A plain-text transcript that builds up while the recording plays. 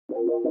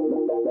Just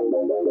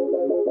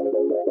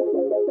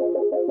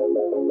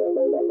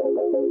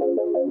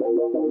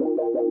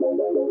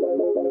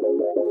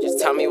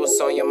tell me what's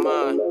on your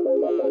mind.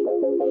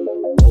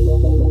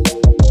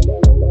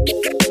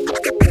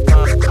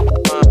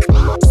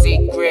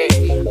 Secret.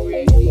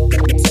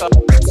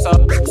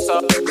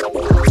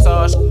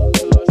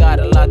 Got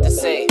a lot to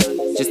say.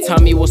 Just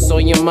tell me what's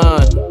on your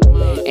mind.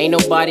 Ain't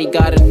nobody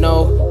gotta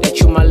know that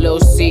you my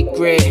little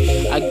secret.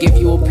 I give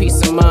you a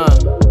peace of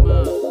mind.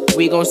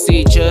 We gon'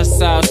 see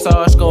just how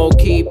Sarge gon'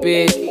 keep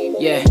it.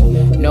 Yeah,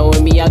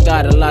 knowing me, I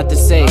got a lot to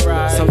say.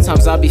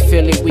 Sometimes I be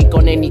feeling weak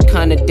on any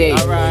kind of day.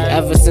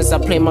 Ever since I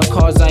play my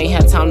cards, I ain't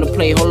had time to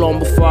play. Hold on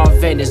before I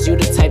vent. Is you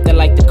the type that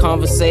like to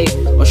conversate?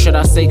 Or should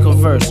I say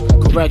converse?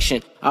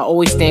 Correction, I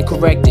always stand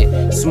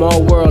corrected.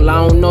 Small world,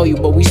 I don't know you,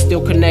 but we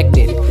still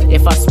connected.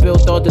 If I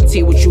spilled all the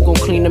tea, what you gon'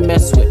 clean the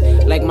mess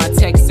with? Like my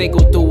text say, go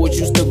through, would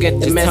you still get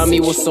the message? Tell me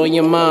what's on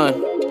your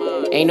mind.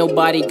 Ain't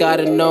nobody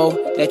gotta know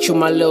that you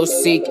my little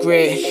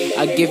secret.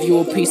 I give you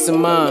a peace of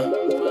mind.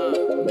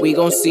 We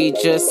gon' see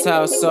just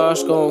how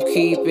Sarge gon'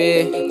 keep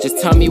it. Just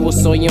tell me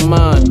what's on your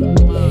mind.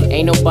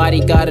 Ain't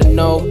nobody gotta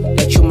know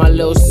that you my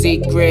little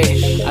secret.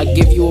 I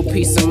give you a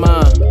peace of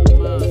mind.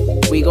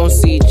 We gon'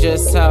 see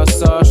just how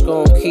Sarge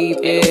gon' keep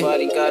it. Ain't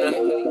nobody gotta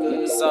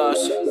Sarge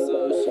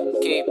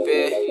keep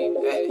it.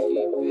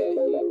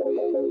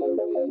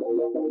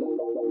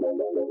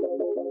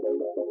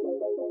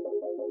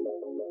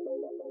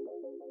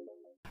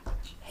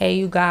 Hey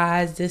you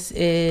guys, this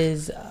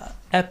is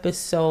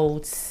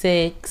episode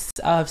 6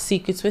 of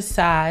Secrets with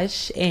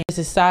Sash, and this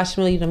is Sash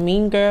Millie, the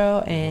mean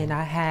girl, and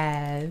I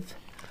have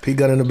P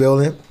Gun in the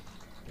building.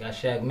 Got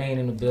Shaq Main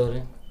in the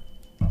building.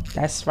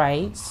 That's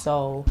right.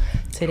 So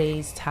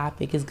today's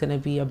topic is gonna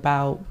be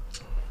about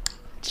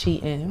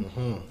cheating.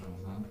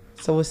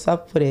 So what's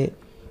up with it?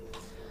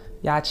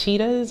 Y'all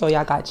cheaters or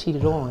y'all got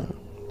cheated on?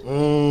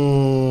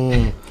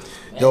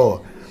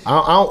 Yo,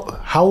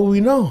 how will we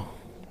know?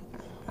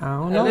 I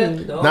don't know.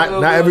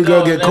 Not every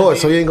girl get caught,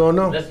 so you ain't gonna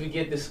know. Unless we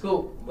get the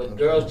scoop, but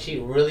girls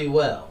cheat really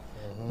well.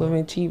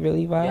 Women cheat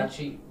really well. Y'all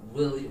cheat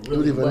really You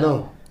don't even well.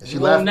 know. You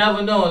will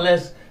never know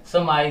unless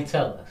somebody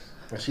tell us.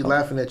 And she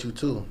laughing at you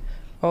too.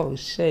 Oh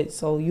shit!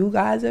 So you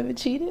guys ever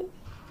cheated?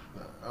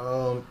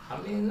 I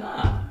mean,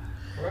 nah.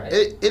 Right.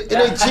 It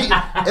ain't cheating.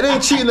 It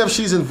ain't cheating if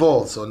she's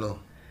involved. So no.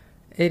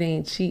 It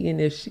ain't cheating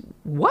if she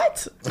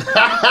what?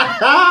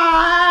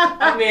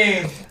 I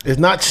mean, it's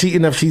not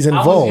cheating if she's I was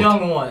involved.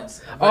 young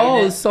once.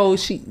 Oh, so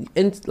she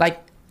like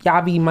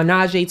y'all be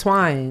menage a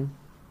twine.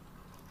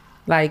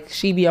 Like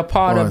she be a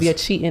part of your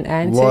cheating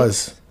antics.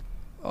 Was.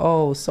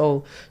 Oh,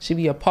 so she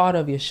be a part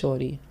of your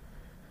shorty.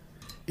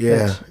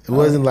 Yeah, it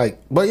wasn't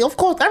like, but of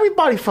course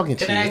everybody fucking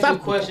cheats. Can I ask you a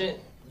question?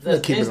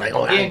 Keep it like,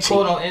 oh, getting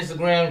caught on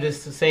Instagram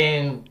just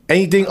saying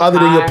anything other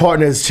than your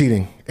partner is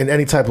cheating in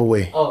any type of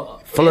way. Oh,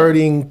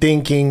 flirting,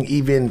 thinking,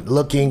 even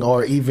looking,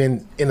 or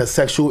even in a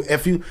sexual.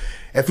 If you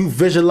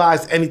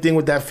visualize anything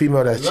with that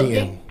female, that's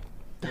cheating.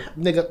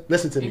 Nigga,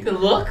 listen to me. You can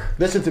look.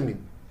 Listen to me.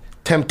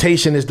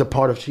 Temptation is the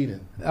part of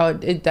cheating. Oh,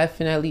 it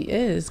definitely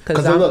is.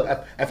 Because look,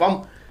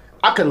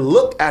 I can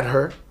look at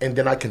her and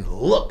then I can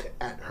look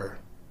at her.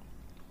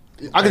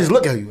 I can just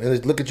look at you and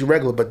just look at you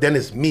regular, but then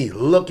it's me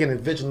looking and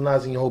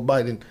visualizing your whole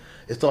body, and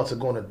it starts to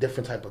go on a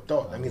different type of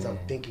thought. That means I'm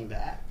thinking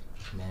that.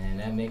 Man,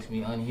 that makes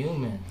me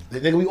unhuman.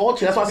 Nigga, we all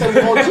cheat. That's why I said we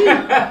all cheat.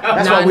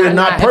 That's why we're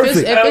not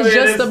perfect. If it's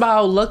just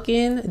about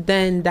looking,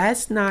 then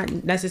that's not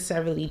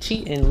necessarily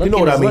cheating. Looking you know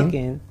what is I mean?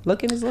 looking.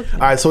 Looking is looking.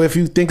 All right, so if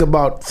you think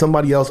about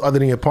somebody else other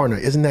than your partner,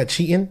 isn't that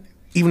cheating?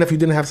 Even if you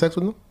didn't have sex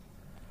with them?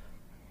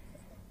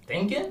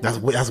 Thinking?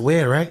 That's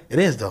weird, right? It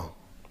is, though.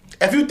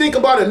 If you think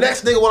about the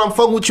next nigga when I'm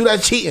fucking with you,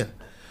 that's cheating.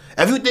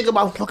 If you think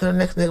about fucking the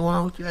next nigga when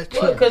I'm with you, that's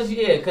cheating. Because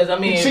I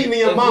mean, you cheating in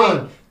your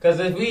mind.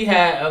 Because if we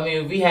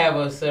have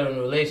a certain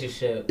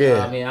relationship,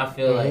 I mean, I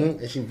feel like,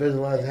 and she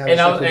visualizes having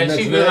sex with the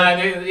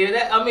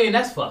next I mean,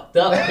 that's fucked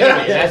up.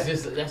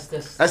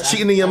 That's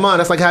cheating in your mind.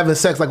 That's like having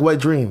sex, like wet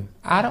dream.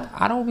 I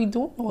don't be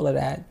doing all of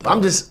that.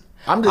 I'm just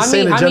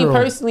saying in general. I mean,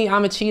 personally,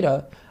 I'm a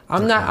cheater.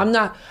 I'm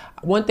not.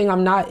 One thing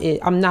I'm not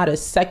a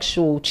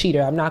sexual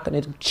cheater. I'm not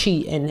gonna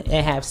cheat and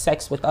have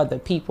sex with other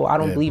people. I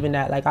don't believe in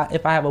that. Like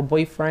if I have a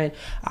boyfriend,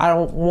 I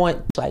don't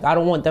want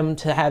them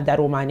to have that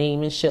on my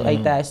name and shit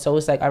like that. So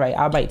it's like, all right,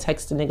 I might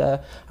text a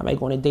nigga, I might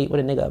go on a date with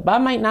a nigga, but I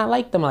might not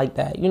like them like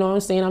that. You know what I'm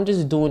saying? I'm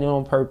just doing it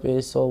on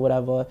purpose or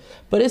whatever.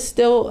 But it's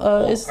still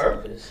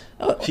purpose.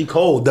 She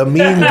cold, the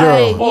mean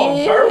girl.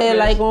 Yeah,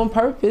 like on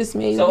purpose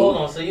maybe. So hold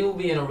on. So you'll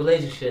be in a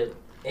relationship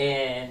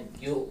and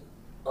you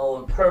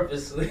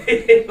purposely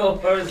go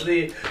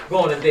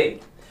on a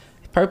date.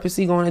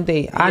 Purposely go on a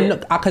date. Yeah.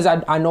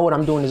 I know what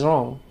I'm doing is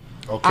wrong.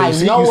 Okay, I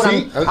know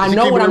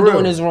what I'm real.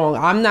 doing is wrong.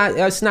 I'm not.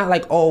 It's not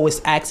like, oh,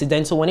 it's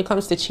accidental. When it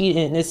comes to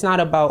cheating, it's not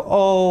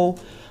about,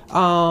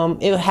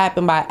 it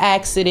happened by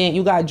accident.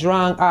 You got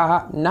drunk.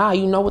 Nah,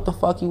 you know what the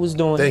fuck you was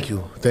doing. Thank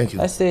you.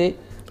 That's it.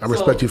 I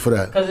respect you for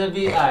that. Because it'd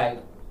be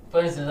like,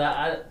 for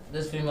instance,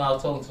 this female I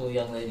was talking to a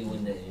young lady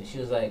one day, and she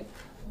was like,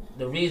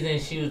 the reason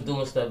she was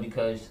doing stuff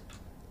because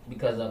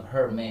because of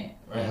her man,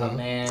 right? Her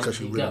man, Because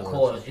she she really got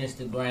caught on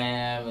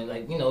Instagram and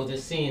like, you know,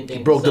 just seeing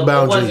things. broke the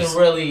boundaries.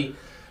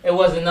 It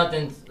wasn't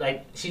nothing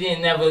like she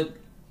didn't never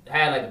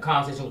had like a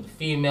conversation with the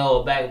female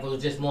or back. It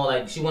was just more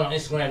like she went on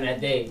Instagram that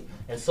day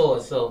and saw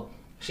it, so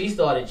she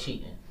started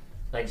cheating.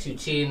 Like she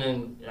cheating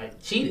and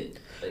like cheated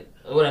like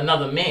with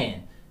another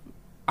man.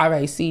 All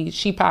right, see,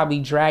 she probably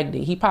dragged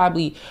it. He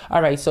probably,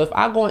 all right, so if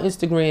I go on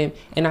Instagram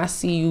and I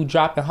see you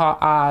dropping hot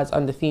eyes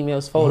under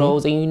females'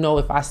 photos and you know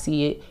if I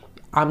see it,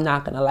 I'm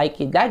not gonna like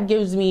it. That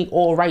gives me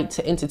all right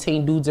to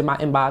entertain dudes in my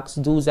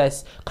inbox, dudes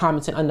that's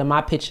commenting under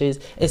my pictures.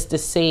 It's the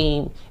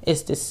same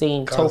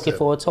token Concept.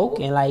 for a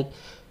token. Like,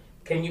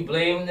 Can you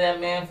blame that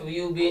man for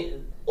you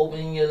being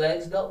opening your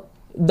legs though?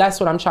 that's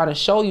what I'm trying to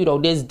show you though.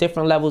 There's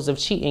different levels of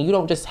cheating. You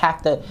don't just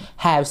have to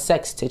have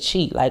sex to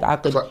cheat. Like I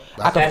could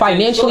That's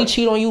financially choice.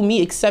 cheat on you. Me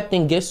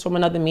accepting gifts from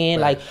another man.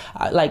 Right.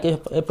 Like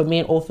if a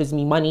man offers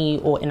me money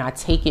and I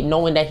take it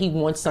knowing that he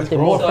wants something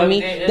wrong. more So from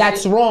me, everything-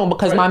 that's wrong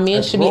because my man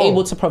That's should be wrong.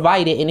 able to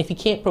provide it. And if he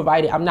can't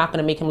provide it, I'm not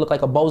gonna make him look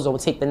like a bozo and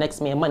take the next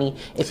man money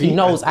if he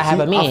knows I have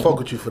a I man. fuck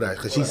with you for that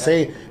because she's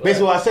saying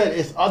basically what I said.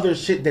 It's other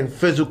shit than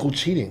physical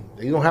cheating.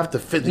 You don't have to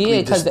physically.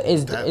 Yeah, because that-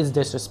 it's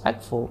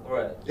disrespectful.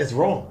 Right. it's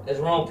wrong. It's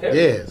wrong, Yeah,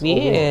 period. it's all Yeah,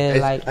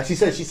 wrong. It's- like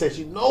she said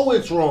she know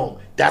it's wrong.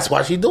 That's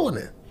why she doing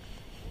it.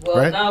 Well,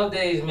 Right.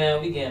 nowadays,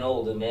 man, we getting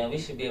older, man. We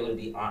should be able to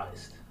be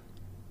honest.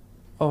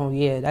 Oh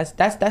yeah, that's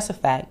a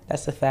fact.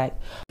 That's a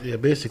fact. Yeah,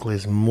 basically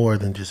it's more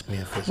than just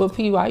being physical. But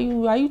P, why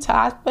you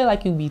tired? I feel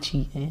like you be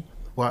cheating.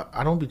 Well,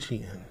 I don't be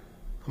cheating.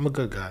 I'm a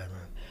good guy,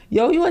 man.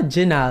 Yo, you a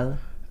general.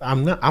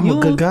 I'm not. I'm a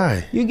good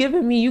guy. You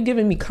giving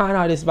me con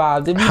artist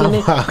vibes. They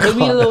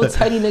be the little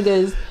tiny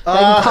niggas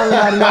that be coming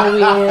out of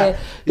nowhere.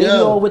 They be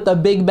Yo. all with the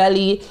big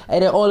belly,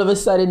 and then all of a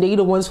sudden they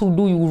the ones who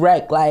do you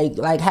wreck, like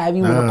have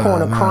you in the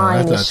corner crying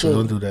and that's not shit. true.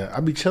 Don't do that. I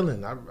be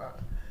chilling.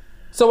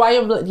 So why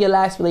your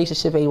last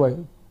relationship ain't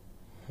working?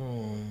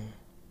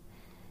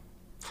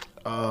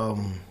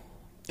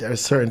 There are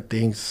certain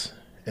things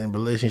in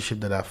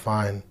relationship that I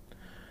find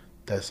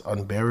that's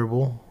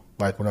unbearable.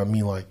 Like when I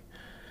mean like,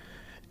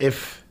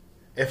 if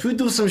you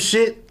do some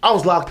shit, I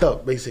was locked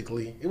up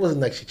basically. It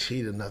wasn't like she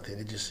cheated or nothing.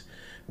 It just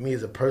me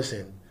as a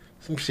person.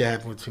 Some shit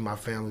happened between my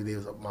family. There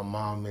was my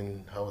mom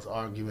and I was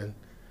arguing,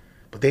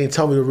 but they didn't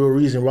tell me the real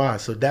reason why.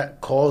 So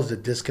that caused a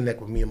disconnect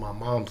with me and my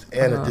mom's,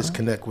 and a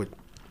disconnect with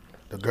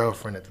the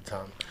girlfriend at the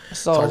time.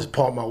 So I just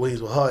part my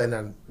ways with her, and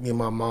then me and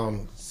my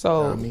mom. So,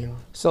 you know what I mean?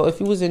 So if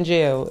you was in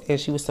jail and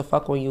she was to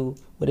fuck on you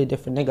with a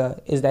different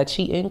nigga, is that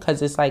cheating?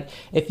 Because it's like,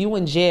 if you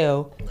in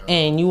jail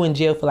and you in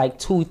jail for like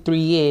 2-3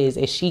 years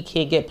and she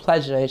can't get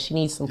pleasure and she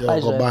needs some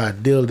pleasure. Go buy a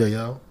dildo,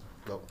 yo.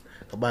 Go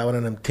buy one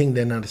of them things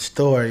there in the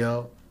store,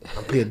 yo.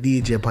 And play a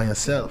DJ by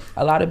yourself.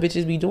 A lot of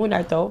bitches be doing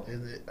that though.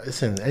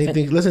 Listen,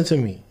 listen to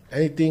me.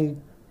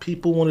 Anything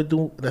people want to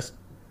do, that's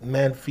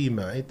man,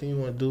 female. Anything you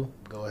want to do,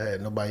 go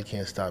ahead. Nobody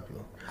can stop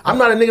you. I'm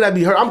not a nigga that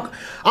be hurt.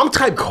 I'm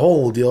type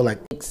cold, yo. Like,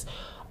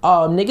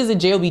 Niggas in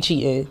jail be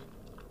cheating.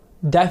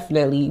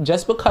 Definitely.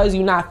 Just because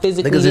you're not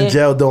physically niggas in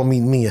jail don't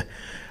mean me.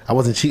 I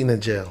wasn't cheating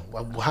in jail.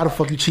 How the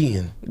fuck you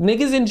cheating?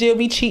 Niggas in jail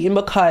be cheating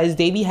because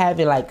they be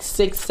having like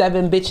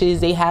 6-7 bitches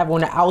they have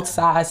on the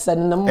outside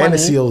sending them money. And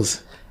the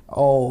COs.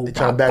 Oh, They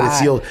trying to bag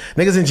the COs.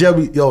 Niggas in jail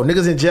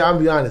niggas in jail, I'm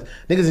be honest.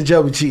 Niggas in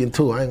jail be cheating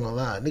too. I ain't gonna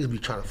lie. Niggas be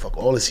trying to fuck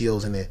all the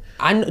COs in there.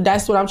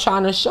 That's what I'm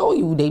trying to show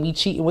you. They be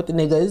cheating with the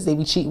niggas. They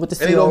be cheating with the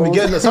COs. And they don't be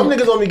getting some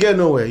niggas don't be getting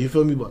nowhere. You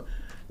feel me? But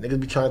niggas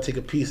be trying to take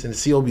a piece and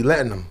the CO be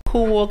letting them.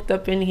 Who walked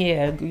up in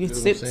here? You what I'm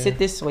sit saying?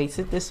 this way.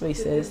 Sit this way,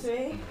 sis.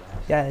 Hey,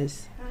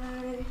 Yes.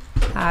 hi.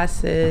 Hi,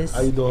 sis. How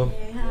you doing?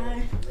 Hey,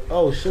 hi.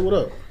 Oh shit, what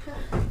up?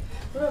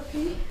 What up,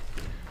 P?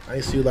 I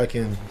ain't see you like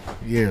in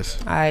years.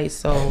 Alright,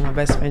 so my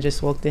best friend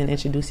just walked in.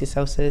 Introduce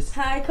yourself, sis.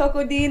 Hi,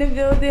 Coco D in the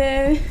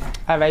building.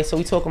 Alright, so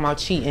we talking about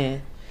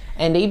cheating.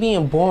 And they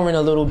being boring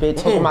a little bit,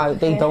 talking about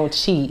they don't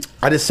cheat.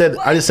 I just said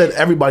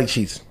everybody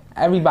cheats.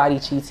 Everybody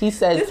cheats. He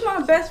says, This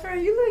my best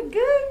friend. You look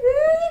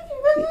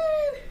good,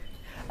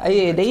 man.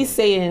 yeah, they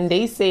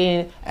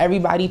saying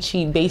everybody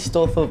cheat based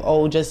off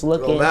of just It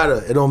looking. don't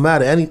matter. It don't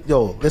matter.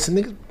 Listen,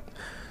 niggas,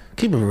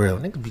 keep it real.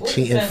 Niggas be What's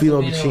cheating. the sense Female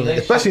of be being in a cheating,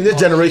 relationship especially in if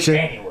this you don't cheat generation.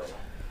 Anyway.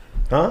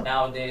 Huh?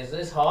 Nowadays,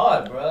 it's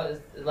hard, bro.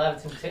 It's a lot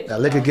of temptation. That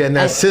liquor getting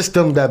that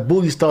system, that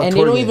booty start. And they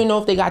don't twerking. even know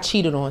if they got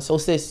cheated on. So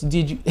sis,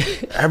 did you?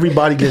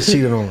 Everybody gets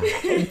cheated on.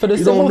 For the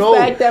You simple don't know.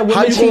 fact that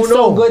How women you cheat gonna so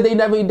know? good, they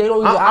don't even.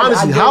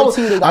 Honestly, I how?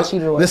 guarantee you they got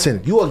cheated on.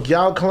 Listen, you a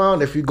gal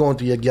clown if you going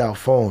through your gal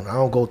phone. I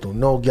don't go through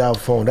no gal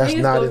phone. That's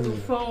Niggas not go in through me.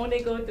 phone. They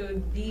go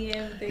through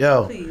DM. They,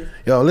 Yo, please.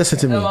 listen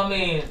to me. No, I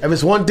mean, If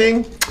it's one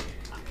thing,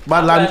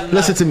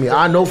 listen to me.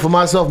 I know for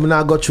myself, I'm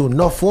not got you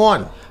enough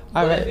one.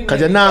 All right. Cause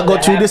you're not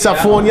going through this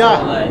phone, yeah.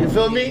 like, You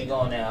feel me? You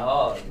going there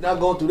hard. Not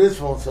going through this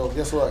phone, so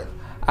guess what?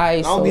 I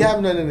I don't be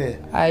having nothing in there.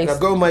 Aight. A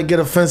girl might get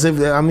offensive.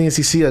 I mean,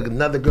 she see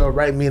another girl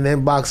write me in the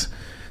inbox,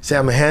 say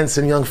I'm a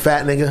handsome young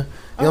fat nigga. You know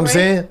what I'm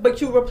saying? But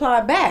you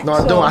reply back. No, I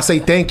so don't. I say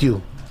thank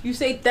you. You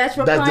say that's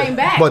That's replying the-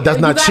 back. but that's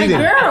You not got cheating. A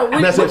girl.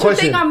 What, That's the what you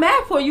question. think I'm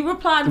mad for? You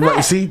replied back. Right,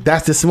 you see,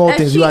 that's the small That's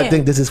things. You gotta cheating.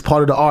 think this is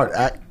part of the art.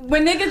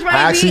 When niggas write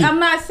actually- me,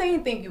 I'm not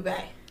saying thank you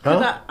back.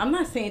 I'm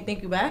not saying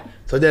thank you back.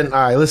 So then, all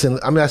right, listen.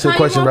 I'm gonna ask you a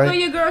question, How right? you gonna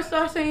feel your girl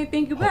start saying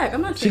thank you back?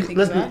 I'm not saying thank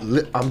you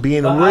back. I'm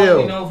being But how do real.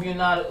 we know if you're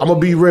not? I'm gonna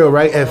be real,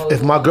 right?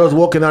 If my girl's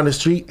walking down the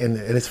street and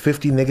it's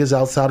 50 niggas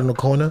outside in the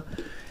corner,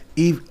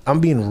 Eve, I'm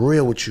being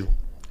real with you,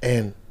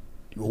 and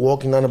you're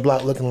walking down the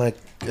block looking like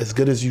as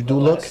good as you do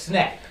look,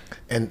 Snack.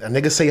 and a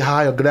nigga say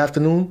hi or good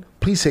afternoon,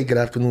 please say good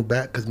afternoon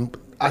back, because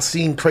I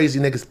seen crazy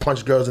niggas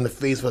punch girls in the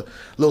face for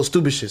little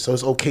stupid shit, so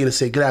it's okay to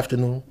say good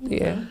afternoon.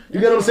 Yeah. You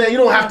get what I'm saying? You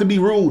don't have to be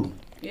rude.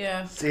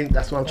 Yeah. See,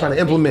 that's what I'm trying to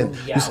implement.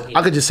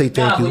 I could just say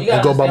thank Nah, you but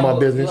and go about understand my what-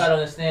 business. You gotta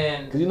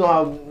understand 'Cause you know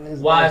how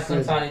why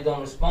sometimes they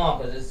don't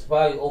respond, because it's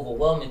probably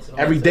overwhelming to them.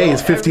 every day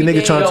is 50 Every niggas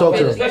day, trying to talk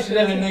to them. Especially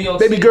living in New York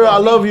Baby City, girl, I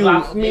love you.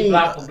 Block, Me.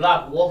 block for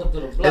block, walking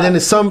through the block. And then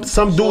there's some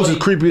dudes is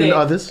creepier than They-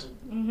 others.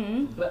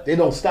 They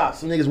don't stop.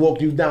 Some niggas walk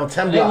you down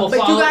 10 They will blocks. But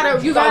you follow-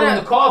 gotta- follow in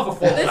the car for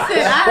 4 Listen, blocks.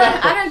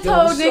 I done Yo,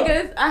 told what's up?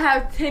 niggas I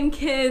have 10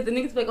 kids. The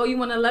niggas be like, oh, you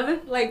want 11?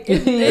 Like,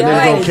 it's Yeah. Niggas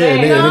like, don't care.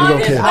 no, Niggas don't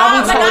it's care. not.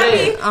 I be Like, I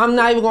telling, be- I'm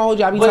not even gonna hold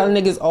you. I be But-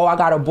 telling niggas, oh, I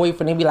got a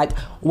boyfriend. They be like,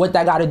 what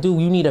that gotta do?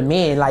 You need a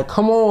man. Like,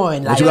 come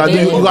on. Like, What you gotta do?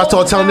 yeah. You gotta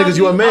start telling niggas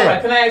you a All right,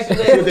 man. can I ask you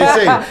That's what this?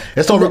 they say.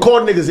 And start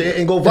recording niggas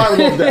and go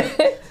viral off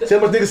that. See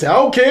how much niggas say, I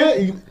don't care.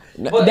 You-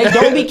 They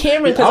don't be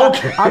caring because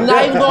Okay. I'm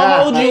not even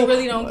gonna hold you. They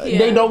really don't care.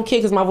 They don't care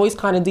because my voice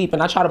kind of deep,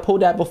 and I try to pull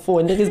that before,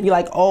 and niggas be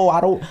like, "Oh,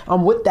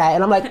 I'm with that,"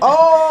 and I'm like,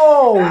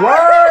 "Oh,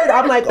 word."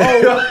 I'm like,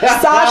 "Oh,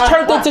 Saj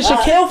turned into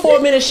Shaquille for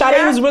a minute.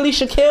 Sade was really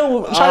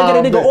Shaquille trying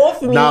to get a nigga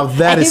off of me, Now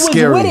that and is he was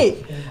scary. with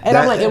it." And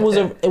I'm like, "It was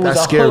a that's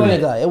hood scary.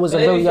 nigga. It was a But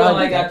they real be young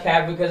feeling like I nigga."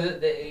 cap because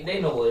they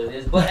know what it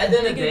is. But at the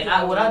end of the day,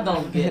 what I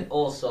don't get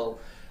also,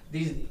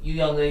 you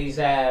young ladies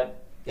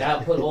y'all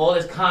put all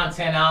this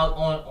content out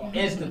on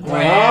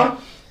Instagram.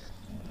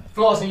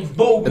 Flossing your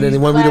boobies. And then they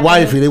want to be the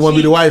clapping wifey. They your want to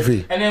be the cheeks,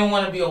 wifey. And then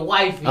want to be a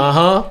wifey.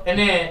 Uh-huh. And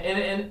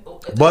then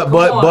But come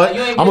on,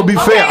 you ain't I'm gonna be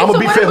getting- fair. I'm gonna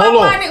be what fair. about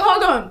Hold my on. nigga-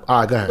 hold on. All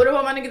right, go ahead. What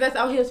about my nigga that's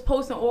out here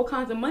posting all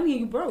kinds of money and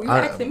you broke? You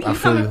asking me? I You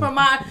feel coming you. from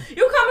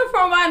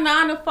my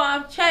 9 to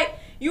 5 check?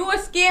 You a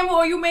scammer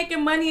or you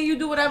making money and you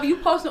do whatever? You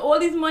posting all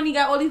these money,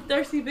 got all these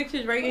thirsty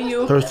bitches rating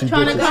you, Thirsty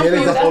trying bitches. to come Yeah, for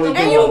you, that's all they and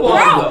do. you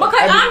broke because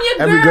Every- I'm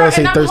your every girl, girl say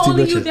and I'm thirsty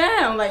holding you bitches.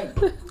 down. Like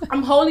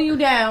I'm holding you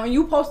down, and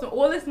you posting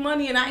all this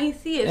money and I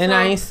ain't see it. And So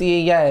I ain't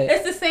see it yet.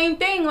 it's the same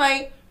thing.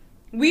 Like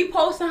we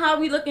posting how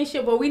we looking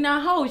shit, but we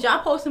not hoes. Y'all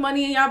posting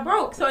money and y'all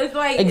broke. So it's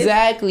like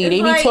Exactly. it's They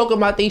be like- talking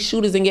about they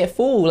shooters and get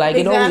fooled. Like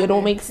it Exactly.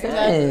 don't make Exactly.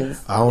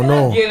 sense. I don't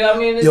know. Yeah, I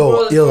mean, this Yo,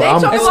 world is yo, They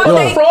I'm talk It's about full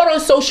yo, of fraud on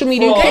social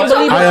media. You Fraud. can't They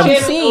believe talk what about you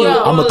shit. see.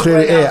 Yo, I'm a clear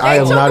the air. I They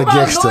am talk not a about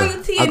gangster.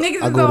 loyalty and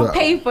niggas I is go gonna to-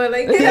 pay for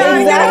like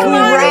Exactly that's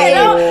money. right.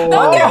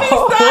 Don't get me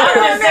Oh.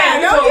 started on that.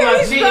 Don't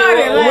get me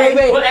started. Like,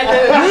 Wait, But at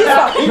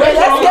the- Wait,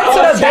 let's get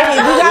to the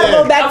basics. We gotta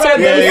go back to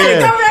the Yeah, basics.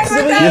 yeah. Come back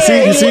with that. You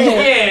see, you see?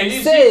 Yeah,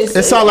 you Sis,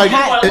 It sound like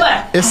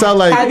it sound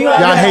like Have you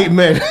y'all ever- hate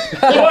men.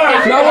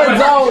 No, it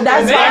don't.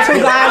 That's why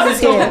two guys is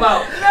here.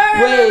 About.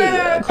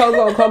 Wait,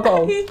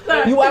 Coco.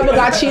 You ever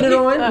got cheated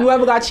on? You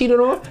ever got cheated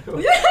on?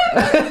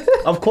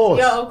 Of course.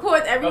 Yo, of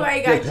course,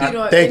 everybody got cheated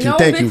on. Thank And you, no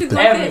thank you. bitches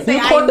gonna sit and say, You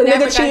I caught the ain't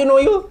never nigga cheating got-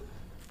 on you?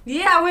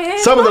 Yeah, I went in.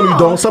 Some of them you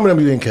don't. Some of them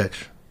you didn't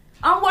catch.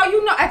 Well,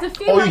 you know, as a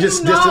female, you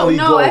just know. distantly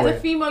No, go as away. a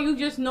female, you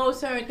just know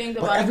certain things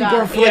about every a girl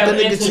guy. feel like the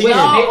nigga intuition. cheating. They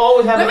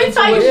always have Let me an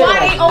tell you intuition. why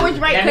they always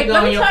right. That Quick, nigga let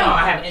on me your tell phone, I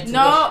you. have intuition.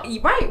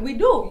 No, right, we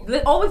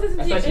do. Always listen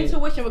to your Especially-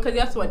 intuition because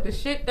guess what? The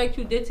shit that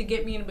you did to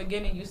get me in the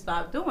beginning, you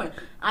stopped doing.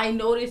 I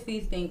noticed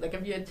these things. Like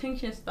if your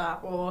attention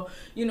stopped or,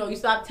 you know, you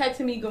stopped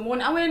texting me good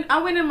morning.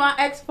 I went in my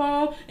ex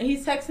phone and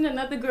he's texting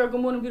another girl, good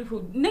morning,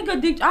 beautiful.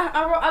 Nigga,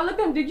 I looked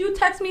at him, did you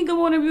text me good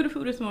morning,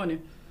 beautiful this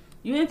morning?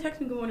 You didn't text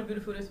me good morning,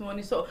 beautiful this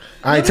morning. So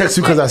I ain't text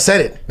you because I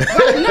said it.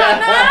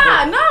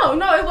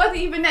 No, it wasn't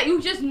even that.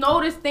 You just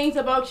notice things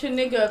about your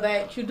nigga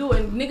that you do,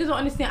 and niggas don't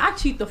understand. I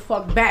cheat the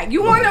fuck back.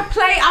 You wanna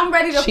play? I'm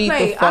ready to Cheat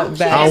play. the fuck I'm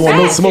back. I don't want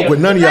no smoke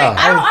with none of y'all. Like,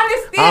 I don't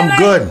understand. I'm like,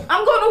 good.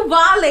 I'm gonna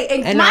violate.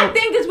 And And my I-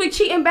 thing is with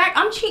cheating back.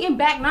 I'm cheating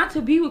back not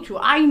to be with you.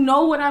 I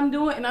know what I'm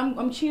doing, and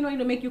I'm cheating on you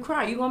to make you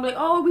cry. You gonna be like,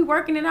 oh, we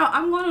working it out.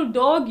 I'm gonna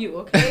dog you,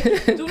 okay?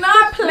 Do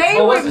not play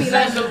But with what's me. the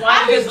Like, sense of why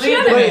I you be just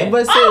leaving chilling. it?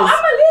 But sis, Oh,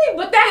 I'ma leave,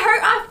 but that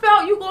hurt I felt.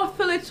 You gonna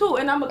feel it too,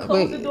 and I'ma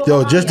close the door. Yo,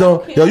 behind just me. I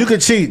don't. care. Yo, you can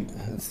cheat.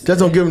 Just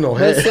don't give him no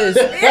but head. sis,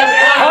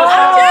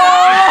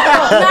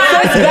 Nah,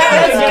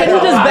 can you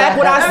just back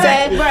what I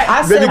said? Right.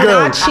 I said Baby when girl,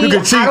 I you cheat,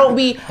 can cheat. I don't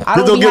be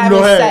Just don't give having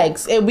no head.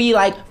 sex. It be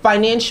like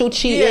financial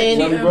cheating,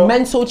 cheating.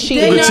 mental You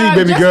cheating. can cheat,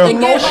 baby just girl. to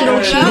get Emotional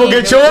on cheating. You love.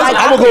 gonna get yours? Like,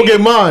 I'm gonna go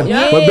get mine.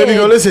 Yeah. But baby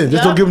girl, listen,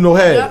 just Yeah. don't give him no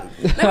head.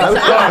 Let me tell you, I'm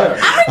gonna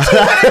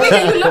cheat with a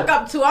nigga you look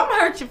up to. I'm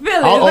gonna hurt your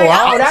feelings. Oh, Like, oh,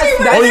 I'ma that's- cheat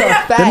with that's a a nigga.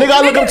 fact. The nigga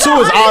I look up Niggas to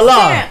don't is Allah.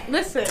 understand.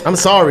 Listen, I'm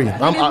sorry.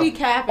 niggas be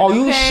capping. Oh,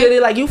 you okay?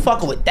 shitty like you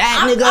fucking with that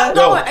I'm nigga.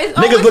 going, it's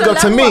niggas always look a up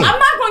to level. me. I'm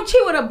not gonna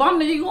cheat with a bum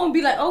that you gonna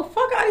be like, oh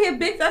fuck out of here,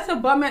 bitch. That's a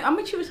bum. I'm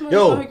gonna cheat with somebody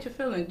Yo. who's gonna hurt your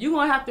feelings. You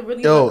gonna have to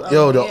really. look up.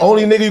 Yo, the Yeah.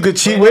 only nigga you could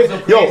cheat Wait, with,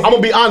 that's so yo, crazy. I'm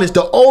gonna be honest.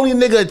 The only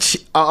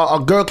nigga a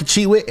girl could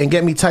cheat with and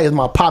get me tight is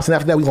my pops, and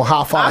after that we gonna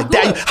high five. I'm Like,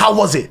 Daddy, good. how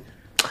was it?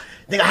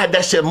 Nigga, I had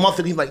that shit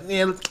monthly. He's like,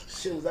 man,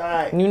 shit was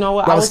alright. You know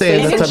what? But I I'm was saying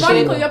saying And that's it's type funny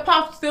of because shit. your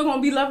pop's still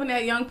gonna be loving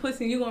that young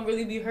pussy, and you gonna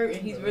really be hurt,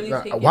 and he's really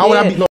taking. Why would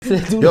I be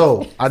Yeah. no?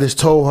 Yo, I just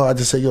told her. I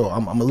just said, yo,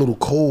 I'm a little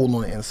cold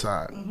on the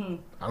inside.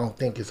 I don't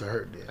think it's a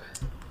hurt there.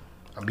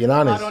 I'm being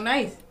honest. Hard on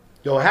nice.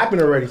 Yo, it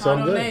happened already, so I'm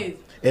Hard on good. nice.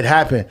 It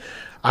happened.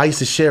 I used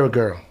to share a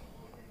girl.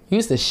 You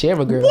used to share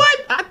a girl. What?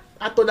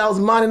 I thought that was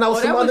mine and I was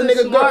Oh, some that was other a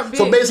nigga smart girl.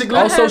 So bitch. basically,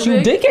 Go Oh, so ahead, you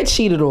bitch. did get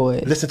cheated on.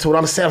 listen to what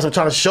I'm saying. I'm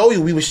trying to show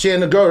you. We was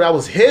sharing a girl. That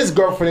was his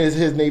girlfriend in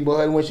his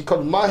neighborhood. And when she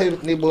comes to my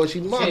neighborhood,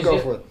 she's my Shit,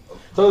 girlfriend.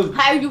 So,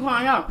 How did you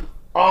find out?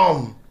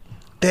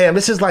 damn,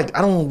 this is like,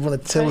 I don't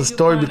want to tell How the did you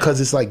story find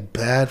because it's like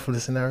bad for the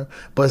scenario.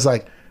 But it's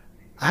like,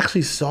 I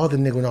actually saw the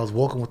nigga when I was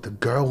walking with the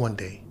girl one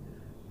day.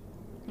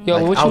 Yo,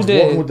 Like, what I you was walking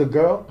did? with the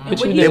girl. What What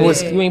you he did? It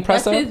was- did. You ain't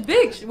press That's her? his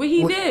bitch. What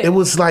he did. It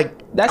was like,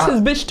 That's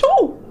his bitch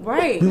too.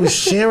 right. we was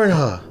sharing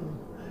her.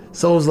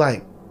 So it was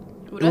like,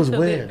 Ooh, it was that's a bit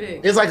weird.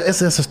 big. It's like,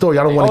 it's a story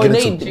I don't want Oh, to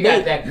get they- into. She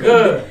got that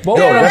good. Both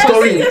Yo, of them that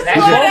story. That's listen-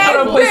 smart ass Both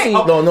of them bitch. pussy.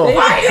 No, no. Yeah,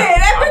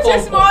 that bitch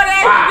is smart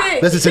ass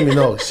bitch. Listen to me.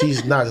 No,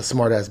 she's not a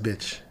smart ass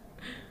bitch.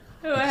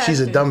 What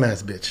She's a happened?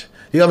 dumbass bitch.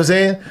 You know what I'm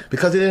saying?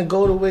 Because it didn't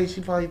go the way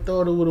she probably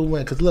thought it would have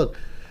went. Because look,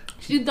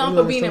 She's dumb You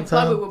for know, being in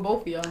sometime- public with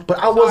both of y'all. But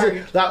I wasn't-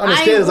 Sorry. I understand,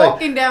 I ain't it's like-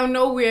 walking down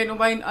nowhere,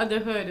 nobody in the other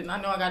hood, and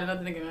I know I got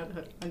another nigga in the other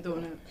hood. I'm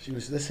doing that. she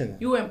was, listen,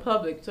 You in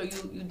public, so you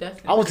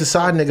definitely. I was the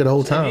side nigga the whole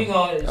If you time.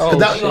 gonna- Oh, if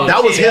that- you gonna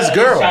that was cheat, his at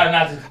girl. least try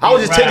not to I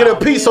was be just taking a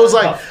around. piece. So it's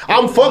like,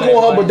 I'm fucking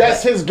with her, but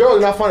that's Like his girl.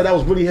 And I found out that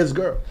was really his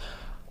girl.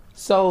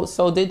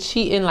 So did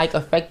cheating like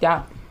affect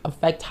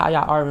how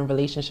y'all are in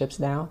relationships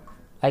now?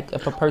 Like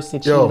if a person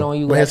cheated Yo, on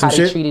you, wanna hear like how some they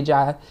shit? treated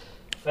y'all.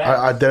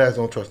 I dead ass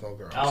don't trust no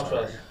girl. I don't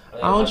trust.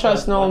 I don't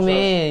trust no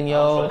man,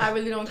 yo. I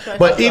really don't trust.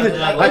 But you. even,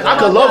 Like, like, I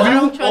could love I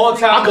don't you. trust all niggas.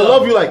 time. I could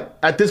love you, like,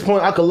 at this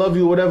point, I could love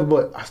you or whatever,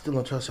 but I still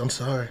don't trust you. I'm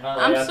sorry.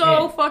 I'm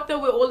so fucked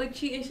up with all the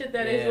cheating shit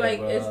that Yeah,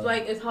 it's bro.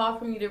 like it's hard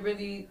for me to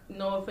really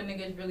know if a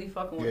nigga is really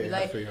fucking with me. Yeah, I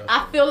Like feel you.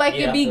 I feel like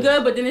Yeah, it'd be I feel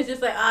good, but then it's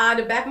just like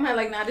the back of my head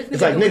like this nigga.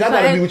 It's like, doing nigga, I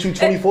gotta be something. with you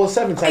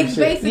 24/7 type It's shit.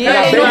 basically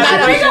Yeah, like, no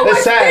matter nigga it's would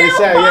sad, still it's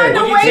sad, find yeah.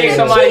 a Would you way take to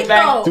somebody cheat,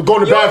 back though. to go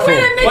to the You bathroom?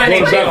 with a nigga Go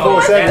to the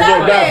bathroom, 24/7, go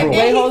to the bathroom.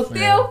 and Wait, he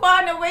still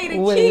find a way to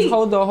Wait, cheat.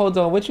 hold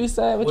on. What you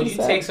said? What Would you you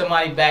said? take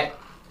somebody back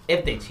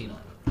if they cheat on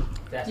you?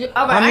 That's Yeah,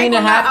 all right, I mean, ain't it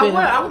gonna lie, happened.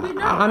 I would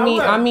be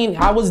dumb. I mean,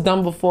 I was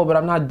dumb before, but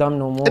I'm not dumb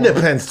no more. It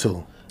depends,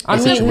 too. I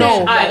It's mean, situation. no.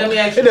 All right, let me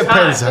ask you. It depends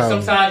time, 'cause how-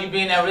 sometimes you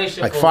be in that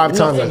relationship Like for 5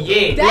 times. some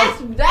years.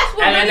 That's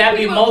what and really that be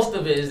people- most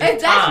of it. Is the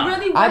If that's time.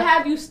 really what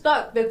have you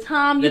stuck, the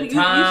time The you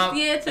time-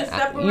 scared to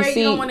separate, you you,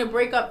 see, don't want to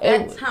break up. That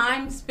it-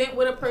 time spent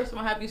with a person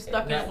will have you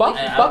stuck in. Yeah. a Fuck,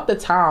 relationship. fuck the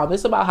time.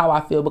 It's about how I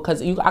feel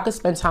because I could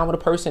spend time with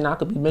a person, I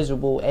could be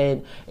miserable,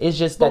 and it's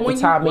just that But the when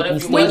you- time what make me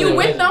if you stay When you there.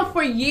 with them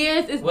for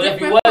years, it's What if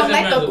you different from wasn't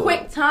like a miserable?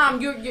 quick time.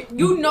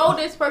 You know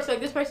this person,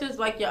 like this person is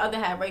like your other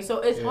half, right? So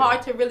it's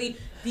hard to really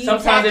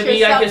detach Sometimes it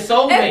be like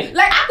yourself. your soulmate. It's-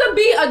 Like I could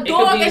be a could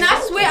dog, be and your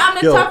I swear I'm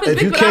the Yo, toughest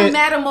if you bitch, but I'm can't,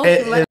 mad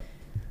emotional. Like,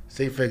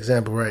 say for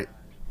example, right,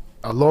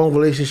 a long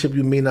relationship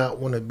you may not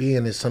want to be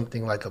in is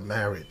something like a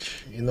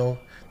marriage. You know,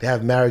 they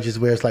have marriages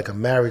where it's like a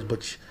marriage,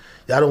 but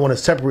y'all don't want to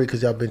separate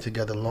because y'all been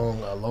together a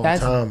long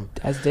time.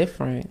 That's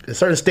different. In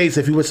certain states,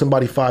 if you with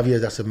somebody 5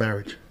 years, that's a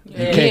marriage. You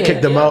Yeah. can't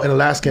kick them Yeah. out in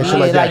Alaska and shit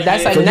Yeah, like that. like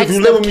that's like So if next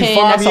you live of with me kin.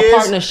 5 That's a years,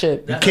 partnership.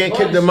 you That's can't a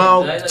kick them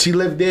partnership, out. right? She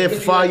lived there It for could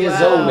be 5 like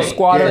years a old.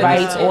 Squatter Yeah.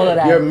 rights, all of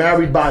that. You're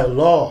married by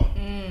law.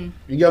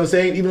 You get what I'm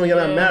saying? Even though you're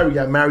not married,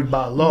 you're married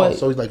by law. But-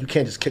 So it's like you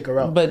can't just kick her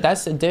out. But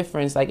that's the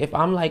difference. Like if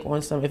I'm like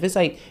on some, if it's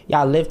like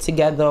y'all live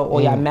together or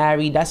y'all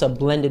married, that's a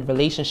blended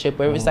relationship.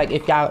 Where it's like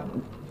if y'all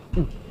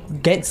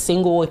get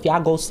single, if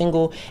y'all go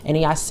single and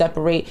then y'all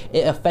separate,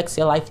 it affects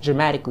your life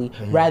dramatically.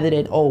 Rather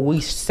than we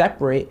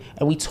separate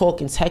and we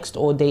talk and text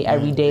all day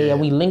every day and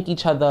we link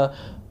each other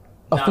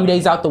a few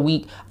days out the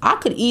week. I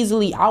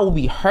will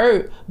be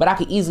hurt, but I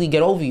could easily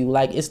get over you.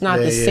 Like it's not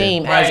Yeah, the yeah.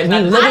 same Right, as it's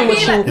me not- living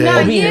with you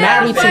or being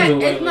married but to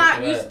you. it's not.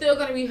 Right. You're still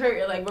gonna be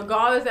hurt. Like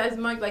regardless, as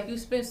much like you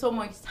spend so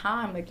much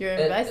time, like you're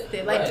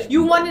invested. Like right.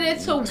 you wanted it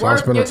to So I'm work.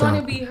 spending You're time.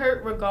 gonna be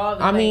hurt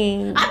regardless. I Like,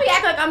 mean- I be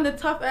acting like I'm the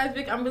tough ass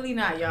bitch. I'm really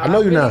not, y'all. I know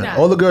you're really not.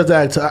 All the girls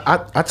that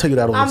I tell you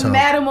that all the I'm time.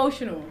 mad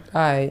emotional.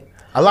 All right.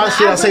 A lot of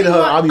shit I say to her,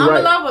 I'll be I'm a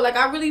right. lover. Like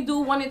I really do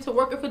want it to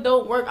work. If it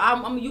don't work,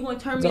 you gonna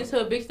turn me into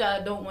a bitch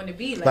that I don't want to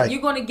be. Like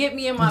you're gonna get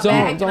me in my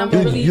bag, and I'm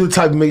don't- really. You the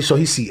type to make sure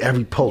he see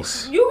every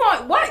post. You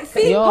want what?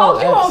 See, Yo,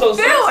 post, you so gonna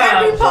feel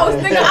every post,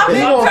 nigga. You I'm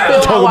gonna Sometimes-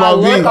 feel Talk how I about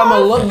me. look. I'm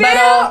gonna look Feel-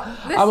 better.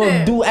 I'm gonna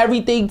listen. do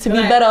everything to be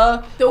Right.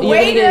 better. The You're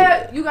way gonna-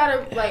 that you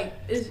gotta like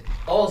is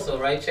Also,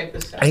 right? Check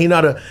this out. And he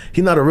not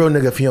a real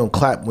nigga if he don't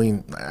clap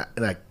when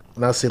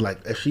I say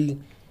like if she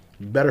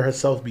better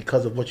herself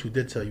because of what you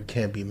did to her, you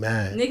can't be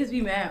mad. niggas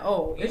be mad.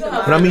 Oh, it's know a how-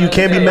 lot. But I mean, you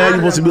can't be Yeah. mad. You're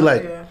supposed to be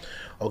like, Yeah.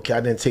 okay, I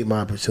didn't take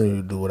my opportunity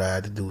to do what I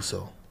had to do.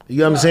 So you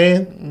know what I'm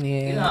saying?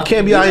 Yeah. You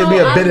can't be out here be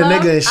a bitter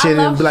nigga and shit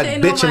and be like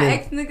shitting bitching. on my And,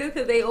 ex niggas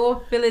because they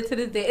all feel it to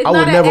this day. It's I would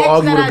not an never ex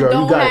argue that with a I girl. You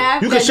don't got it.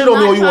 have You can that's shit on me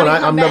not all you trying want. to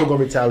come I'm never back.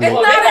 gonna retaliate. It's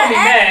Well, not they gonna an be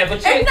ex. mad, but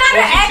It's she- not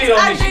when an she ex cheat on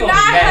me, I she did gonna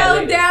not be mad held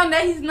later. down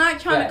that he's not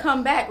trying Right. to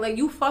come back. Like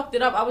you fucked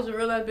it up. I was a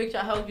real life bitch.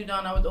 I held you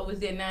down. I was always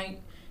there. Now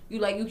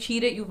you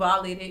cheated. You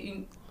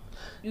violated.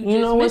 You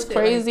know what's miss it,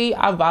 like- crazy?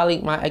 I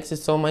violate my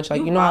exes so much. Like,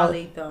 You you know, I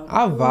violate them.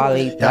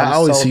 violate them. I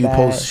always so see you bad.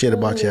 post shit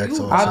about your ex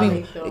all the I time.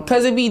 be,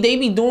 cause they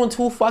be doing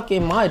too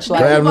fucking much.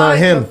 Glad Like, I'm not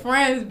him.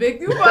 Friends,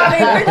 big. You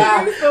violate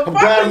bitches. You so I'm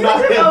glad I'm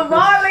not fucking. You him.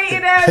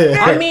 violating ass bitch.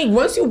 I mean,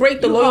 once you break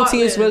the You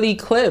loyalty, it's violent. really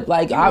clipped.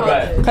 Like,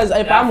 Right. because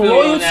if Yeah, I I'm feel you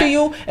loyal on to that.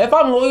 you, if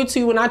I'm loyal to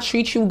you and I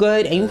treat you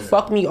good and you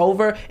fuck me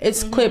over,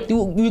 it's clipped.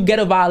 You get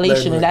a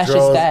violation, and that's just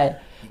Draws.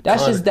 that.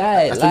 That's just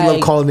that. That's why you love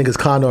Like, calling niggas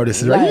con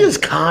artists. Right? like- You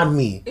just con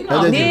me.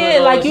 know, That- yeah,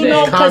 like you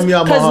know, Calm me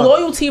out my because heart.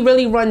 loyalty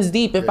really runs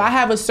deep. If I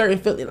have a certain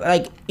feeling,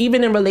 like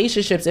even in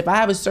relationships, if I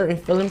have a certain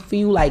feeling for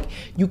you, like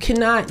you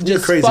cannot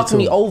just crazy fuck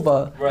me too.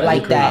 over Right. like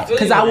You're that. crazy.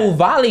 Because I I feel you will on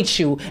that. violate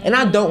you, and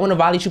I don't want to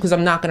violate you because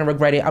I'm not gonna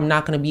regret it. I'm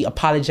not gonna be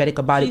apologetic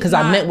about it because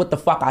I not. meant what the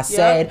fuck I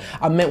said.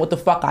 I meant what the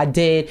fuck I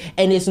did,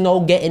 and it's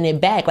no getting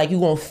it back. Like you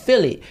gonna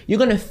feel it. You're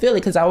gonna feel it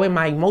because I wear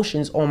my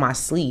emotions on my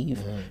sleeve.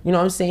 You know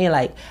what I'm saying?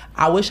 Like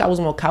I wish I was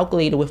more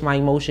calculated with my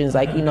emotions.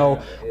 Like you know.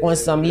 On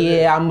some,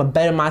 I'm gonna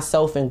better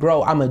myself and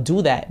grow. I'm gonna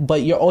do that,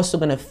 but you're also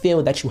gonna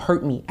feel that you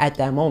hurt me at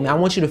that moment. I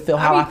want you to feel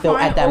how I feel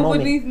at that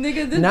moment. These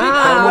niggas, this Nah, bitch,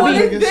 I call I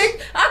this mean-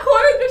 bitch. I call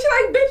this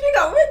bitch like, bitch, you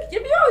go, if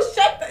you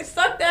don't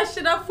suck that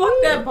shit up, fuck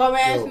that bum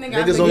ass Yo, nigga. niggas I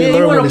only Yeah, think- you learn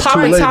when wanna it's pop too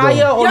a late, tire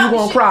though. or you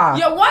gonna cry?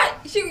 Yo, what?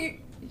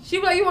 She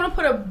be like, you want to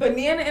put a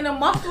banana in a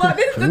muffler?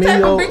 This is For the me, type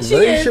yo, of bitch she is.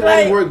 relationship Like,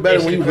 only work better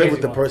Yeah, when she you live crazy,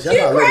 with the man. person. She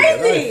That's how I live.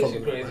 crazy. I ain't fucking She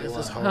with crazy, her. That's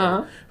just man.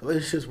 hard.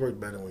 Relationships work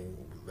better when you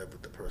live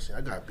with the person.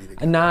 I gotta be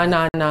the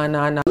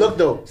Nah. Look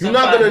though, you're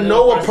not Sometimes gonna you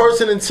know know a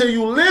person until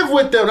you live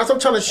with them. That's what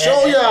I'm trying to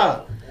show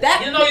y'all.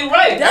 that, You know you're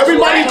right. that's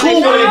Everybody right.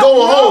 cool when they No, going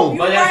no, home. You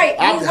But that's- right.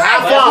 I'm You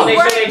high right. five. They You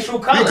show right. their true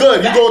colors. You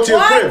good. You go to your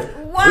What? crib.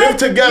 What? Live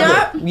together.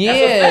 Yup. Yeah,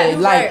 fact.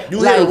 like You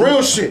like, hear the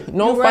real shit.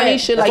 No You funny right.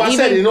 shit. That's Like why I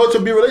said, in even order to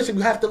be a relationship,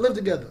 you have to live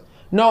together.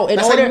 no, in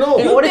That's how order you know.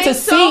 in You order to think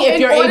so? see if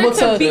In you're order able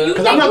to be- to. you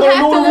Because think I'm not you gonna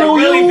have know to the real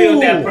live- really build you.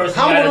 that person.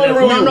 How am I You gonna know the gotta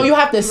real No, you? no, you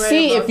have to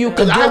see if you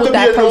Because could I deal could with be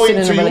that person annoying in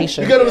to a you. You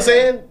relationship. get what I'm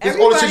saying? It's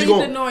all the shit Everybody's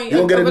you're annoying.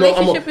 going to A know.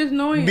 relationship is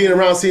annoying. Being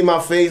around, seeing my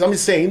face. I'm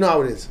just saying, you know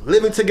how it is.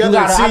 Living together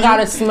and see I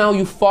gotta you. smell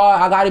you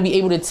far. I gotta be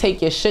able to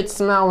take your shit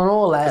smell and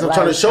all that. I'm Like,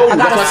 trying to show you. I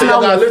That's gotta why I said smell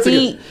y'all gotta your live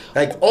feet. together.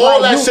 Like all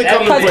Like, that you- shit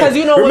come into play. Cause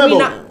you know when we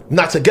Remember,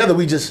 not together.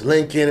 We just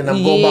link in and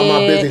I'm going about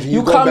my business. And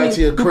you go back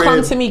to your crib. You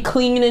come to me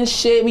clean and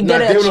shit. We Not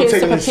get a them, don't chance to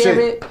take no prepare shit.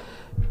 it.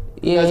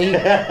 Yeah,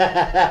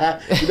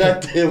 You're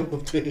not them.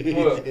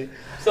 Look,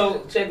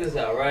 so check this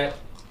out, right?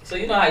 So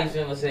you know how you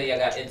feel when say y'all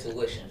got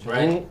intuitions,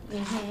 right?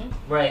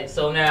 Right.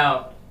 So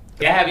now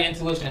y'all have your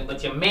intuition,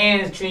 but your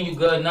man's treating you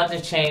good,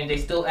 nothing's changed, they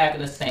still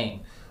acting the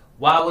same.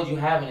 Why would you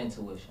have an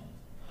intuition?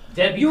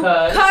 Just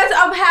because. Because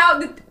of how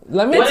the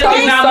let me What if tell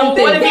he's you not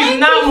moving? What if something. he's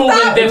not moving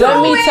Stop different?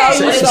 Let me tell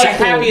you What if he's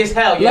something. happy as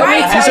hell? Let me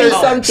Right? tell She you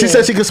said, something. she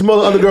said she could smell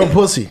the other girl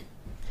pussy.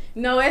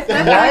 no, it's not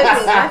true.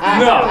 That's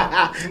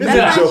not true. No. That's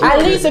No. not At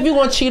true. least if you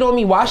gonna cheat on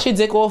me, wash your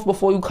dick off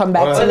before you come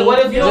back to What me. What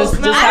if you don't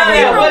smell I don't that?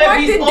 ever What if want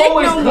he's the dick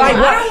always no more. Like,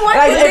 I don't want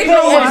like the if, dick no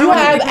more. if I you don't want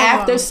have the dick no more.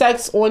 after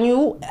sex on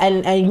you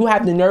and you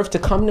have the nerve to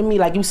come to me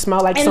like you smell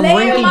like And some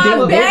lay in rinky my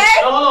dink bed?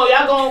 bitch. No,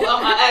 y'all going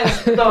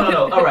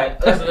no. All right,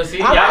 let's see.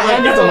 Y'all I'm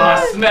went not- into my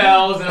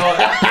smells and all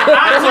that.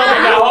 I'm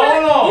talking about.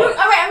 Hold on.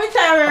 Okay, let me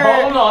tell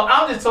you. Hold on.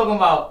 I'm just talking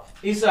about.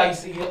 You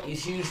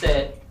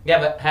said you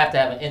have to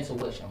have an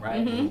intuition,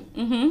 right?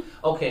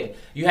 Okay,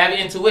 you have your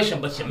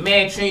intuition, but your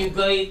man treat you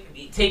good,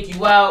 he take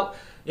you out.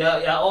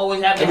 Y'all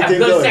always have to have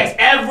Everything good good. sex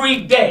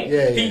every day.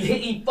 Yeah, yeah.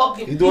 He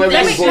fucking. He do Let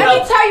everything me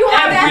good. tell you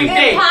how every that's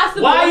day.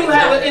 impossible. Why you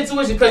have an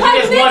intuition? Because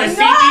you just want to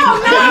see me.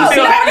 No,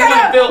 You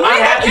wanna feel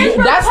unhappy. Niggas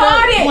is That's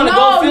not- retarded. you wanna No,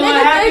 go feel niggas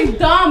unhappy? is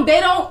dumb. They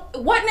don't.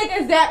 What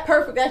nigga is that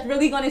perfect? That's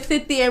really gonna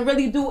sit there and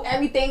really do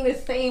everything the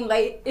same.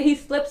 Like he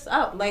slips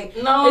up. Like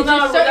No, it's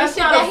just certain that's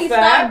shit not that a he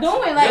fact. stopped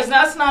doing. Like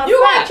That's not a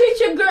you fact. gonna treat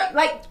your girl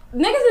like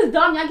niggas is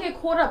dumb. Y'all get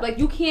caught up. Like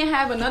you can't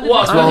have another.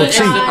 Well, bitch That's why all I'm the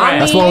cheating. time.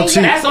 That's why I'm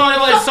cheating. That's the only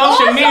way. So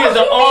Social on media is the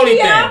social only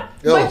media,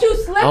 thing. Yo, but you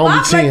slip I don't be up.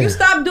 Like you cheating.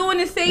 stop doing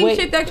the same Wait,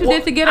 shit that you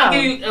did to get up. I'll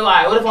give you, all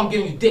right, what if I'm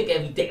giving you dick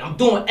every day? I'm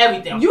doing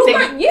everything. I'm You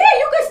taking can, yeah,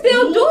 you can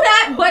still do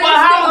that, but Well, it's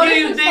how still, I'm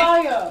giving you this is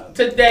dick fire.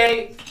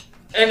 today,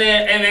 and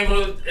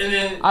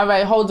then. All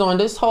right, hold on.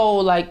 This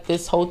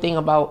whole thing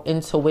about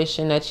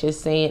intuition that you're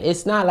saying,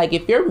 it's not like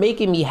if you're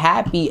making me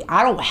happy,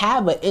 I don't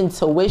have an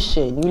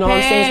intuition. You know what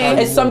I'm saying?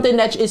 Hey. It's something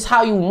that is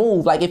how you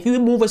move. Like if you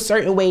move a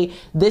certain way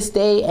this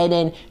day and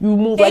then you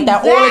move like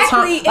that all the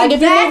time. Exactly, Like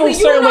if you move a exactly.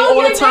 certain You way know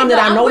all the your time that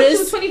nigga, I I'm with you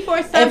notice.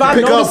 24/7. If I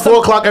Pick up notice 4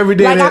 o'clock every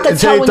day like, I and could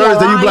tell today when you're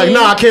Thursday, you be like, lying.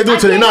 nah, I can't do it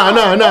today. Nah. Or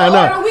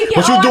the weekend,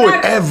 But you oh, do I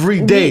it got-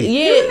 every day.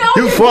 Yeah. You know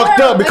You your fucked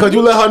girl, up because like,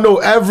 you let her know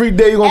every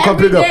day you're gonna come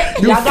Every pick up. day.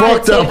 You Y'all gotta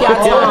fucked up. take your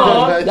time.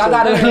 Y'all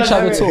gotta let each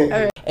other Alright, too.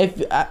 alright.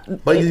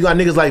 If But you got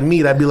niggas like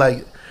me that be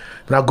like,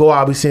 when I go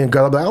out, I be seeing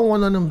girls, I be like, I don't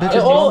want none of them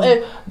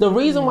bitches. the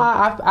reason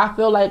why I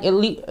feel like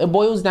it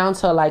boils down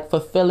to like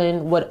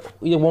fulfilling what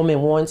your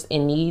woman wants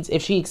and needs.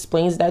 If she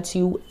explains that to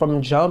you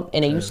from jump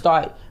and then you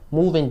start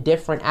moving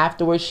different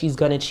afterwards, she's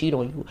gonna cheat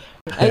on you.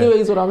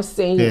 Anyways, what I'm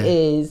saying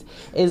is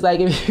like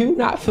if you're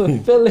not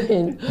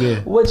fulfilling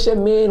what your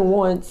man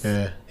wants, He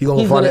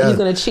he's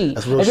gonna cheat.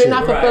 That's If real you're shit.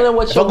 not fulfilling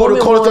what If your I go to woman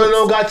the corner store and they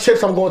don't wants, got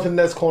chips, I'm going to the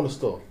next corner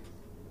store.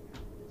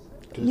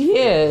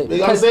 Yeah, You know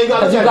what I'm saying?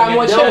 because you got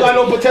more They don't got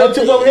no potato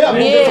chips over here. I'm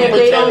Yeah, gonna get some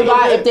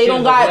if they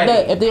don't got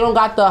Chips if they don't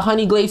got the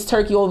honey glazed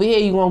turkey over here,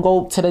 you gonna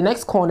go to the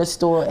next corner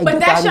store and But get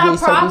the that's honey y'all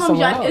glazed turkey problem,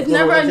 somewhere y'all. else. It's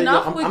never I'm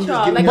enough just with giving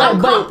y'all. you- Like, But-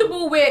 I'm but-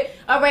 comfortable with,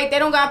 all right, they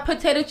don't got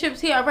potato chips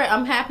here. All right,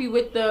 I'm happy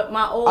with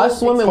my old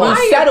Us women, we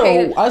expired settle.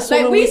 potato- Us like,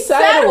 women, we we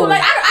settle.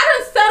 Like, I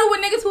done settle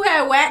with niggas who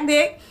had whack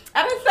dick.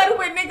 I done settle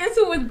with niggas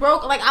who was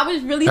broke. Like, I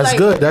was really That's like...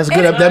 good. That's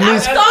good. and That I'm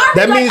means sorry,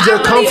 that like, means I you're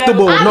really-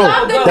 comfortable. I No,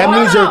 love the- that hold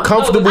means you're on.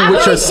 comfortable I with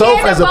really yourself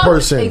cared as a about-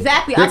 person.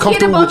 Exactly. You're I cared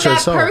comfortable about with that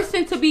yourself.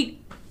 person to be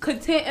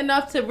content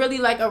enough to really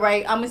like, all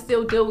right, I'ma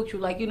still deal with you.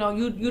 Like, you know,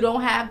 you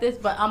don't have this,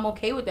 but I'm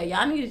okay with that.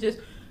 Y'all need to just...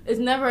 It's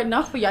never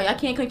enough for y'all. Y'all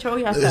can't control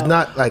yourself. It's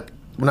not like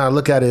when I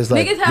look at it, it's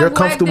like Niggas have you're whack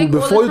comfortable. dick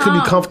all Before the you can be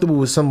time. comfortable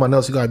with someone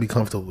else, you gotta be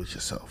comfortable with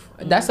yourself.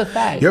 That's a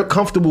fact. You're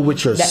comfortable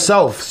with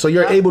yourself, so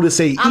you're able to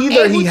say I'm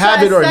either he able to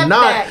have it or accept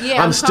not. that. Yeah,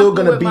 I'm I'm still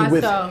gonna be comfortable with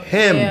with myself.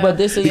 him, Yeah. But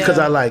this is because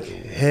Yeah. I like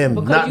him,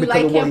 Because not you because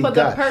like of what him he for the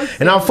got. person.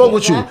 And I'll fuck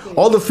with you. Exactly.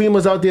 All the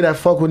females out there that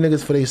fuck with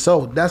niggas for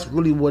themselves, that's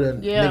really what a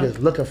Yeah. nigga's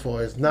looking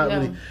for. It's not Yeah.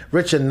 really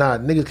rich or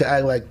not. Niggas can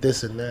act like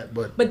this and that,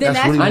 but But then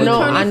that's really when what you I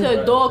know, turn I into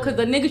know. a dog because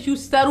the niggas you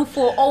settle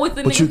for always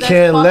the niggas But you that's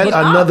can't let fucking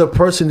up. another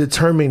person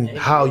determine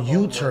how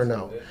you turn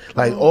out.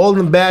 Like all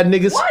them bad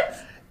niggas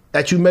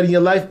that you met in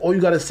your life, all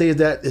you gotta say is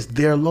that it's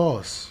their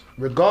loss.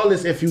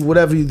 Regardless if you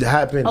whatever you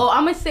happen, Oh,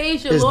 I'm gonna say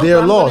it's your it's loss. their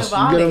but I'm gonna loss. You get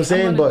what I'm violate.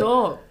 saying? I'm But a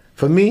dog.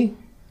 for me,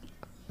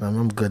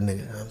 I'm a good nigga.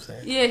 You know what I'm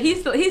saying? Yeah,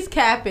 he's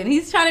capping.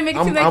 He's trying to make it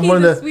I'm- seem like I'm he's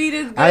one the of the-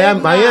 sweetest. I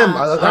am. I am.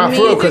 Nah. I mean,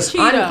 for real, he's a 'cause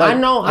cheater. I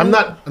know. I'm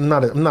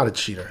not a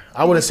cheater.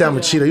 I wouldn't say I'm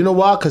a cheater. You know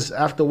why? Because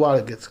after a while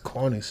it gets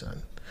corny,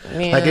 son.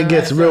 Like it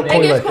gets real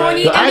corny. gets Like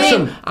corny, yo, and ask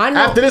then- him. I know.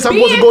 After this, I'm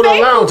Being supposed to go to the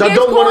faithful lounge. I gets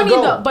don't want to corny,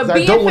 go. though, but 'Cause I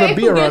being don't want to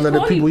be faithful around gets other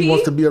people corny, he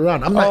wants P. to be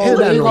around. I'm not Oh, in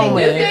that you no gonna more.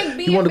 win.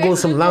 You want to go to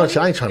some lounge?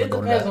 I ain't trying to It go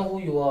to depends that. on who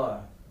you are.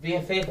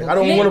 Being faithful. I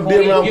don't being wanna be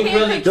faithful, around- You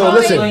really Yo, trust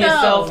listen, in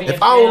yourself and your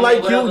If I don't family, like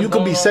you, whatever's you can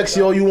be going on.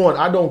 sexy all you want.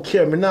 I don't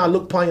care. Man, now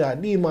look upon your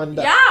ID, man.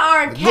 Y'all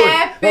are Good.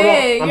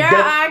 capping. Hold on, Y'all I'm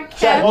dead. are Shut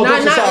capping. all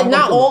Not- jokes aside, I'm not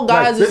comfortable. all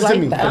guys is listen to like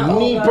me. that. For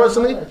me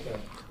personally,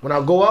 when I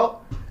go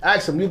out,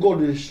 ask him. You go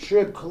to the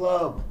strip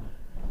club.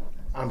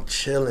 I'm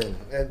chilling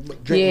and Yeah,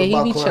 drinking he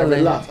my be Baccarat, chilling.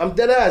 relax. I'm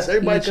dead ass.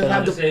 Everybody He can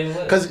have chilling. Same the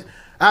way. because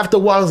after a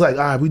while it's like,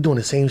 all right, we doing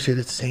the same shit.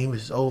 It's the same.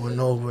 It's over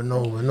and over and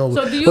over and over.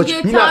 So do you But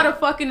get you're tired not- of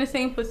fucking the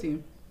same pussy?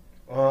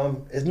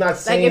 It's not Like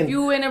saying. if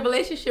you in a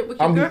relationship with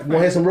your I'm girlfriend? want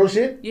to hear some real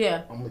shit.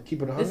 Yeah. I'm gonna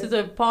keep it 100. This is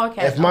a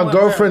podcast. If my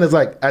girlfriend is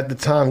like at the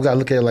time, you gotta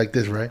look at it like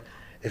this, right?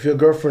 If your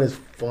girlfriend is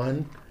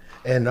fun,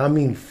 and I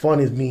mean fun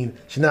is mean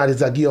she not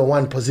just like you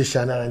one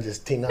position and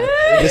just think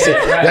listen,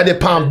 that the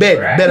palm bed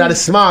are the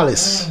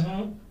smallest.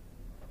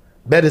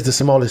 Bed is the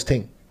smallest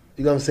thing.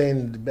 You know what I'm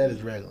saying? The bed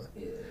is regular.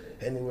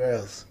 Anywhere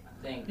else.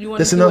 You want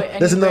to Listen do up, it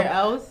listen anywhere up.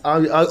 else?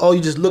 Oh,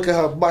 you just look at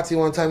her body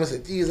one time and say,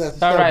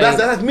 Jesus, All right.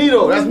 that's me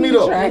though. That's me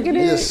though. Dragging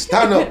You it. just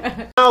stand up.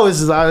 Now it's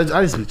just, I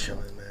just be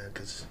chilling, man,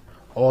 because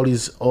all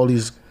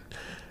these,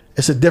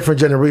 it's a different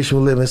generation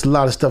we live in. It's a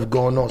lot of stuff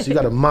going on, so you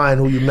got to mind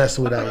who you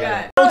messing with out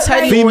here. Don't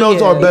tell you Females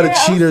who are he is. better Yeah,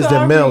 I'm cheaters than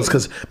sorry. males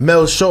because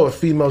males show it,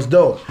 females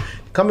don't.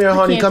 Come here,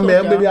 honey. can't Come talk,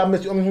 here, y'all. baby. I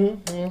miss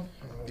you.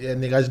 Yeah,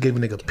 nigga, I just gave a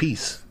nigga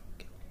peace.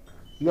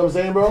 You know what I'm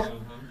saying, bro?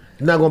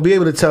 You're not gonna be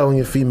able to tell when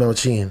you're female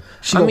cheating.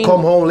 She gonna mean-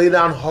 come home, lay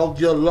down, hug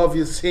you, love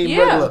you, same Yeah.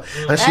 regular,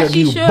 and As she'll she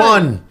give you should.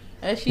 bun.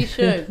 As she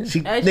should.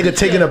 She As nigga she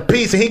taking should. a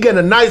piece and he getting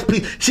a nice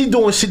piece. She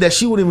doing shit that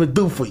she wouldn't even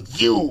do for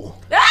you.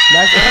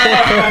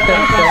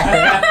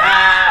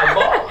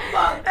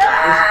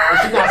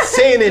 She's not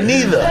saying it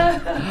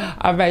neither.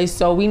 All right,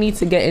 so we need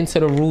to get into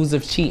the rules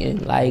of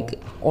cheating, like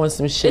on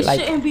some shit. It Like,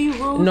 shouldn't be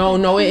rude. no,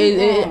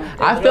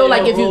 I feel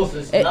like if you,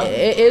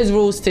 it is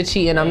rules to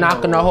cheating. I'm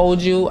not gonna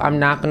hold you. I'm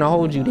not gonna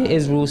hold you. There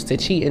is rules to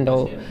cheating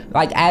though.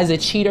 Like as a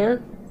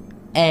cheater,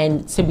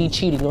 and to be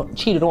cheated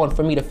on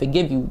for me to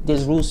forgive you,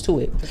 there's rules to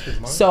it.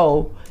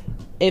 So,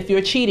 if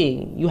you're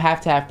cheating, you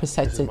have to have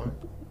protected.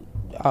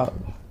 I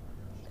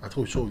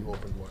told you you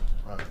open one.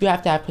 All right. You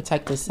have to have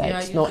protected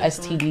sex. Yeah, no you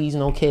just STDs,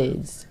 no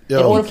kids. Yo.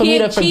 In order You for me to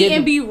can't cheat forgive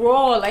and you, be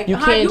raw. Like You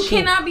how can't you cheat.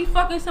 cannot be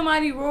fucking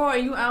somebody raw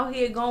and you out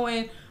here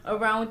going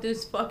around with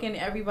this fucking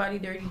everybody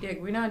dirty dick.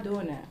 We're not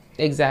doing that.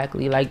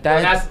 exactly like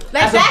that. Like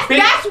that's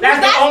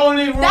the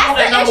only rule. That's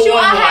and the number issue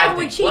one I rule, have think.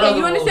 with cheating. What other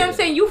You understand what I'm rules?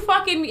 saying? You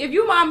fucking if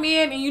you my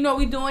man and you know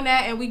we doing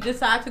that and we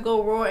decide to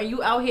go raw and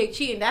you out here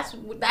cheating. That's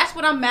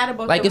what I'm mad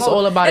about. Like, the it's most.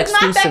 all about It's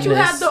not that you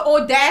exclusiveness. have the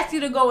audacity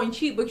to go and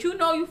cheat, but you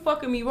know you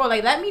fucking me raw.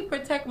 Like let me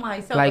protect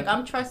myself. Like, Like-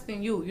 I'm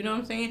trusting you. You know what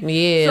I'm saying?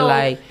 Yeah, So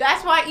like-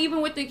 that's why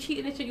even with the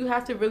cheating and shit, you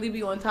have to really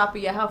be on top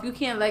of your health. You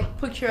can't like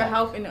put your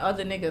health in the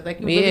other niggas. Like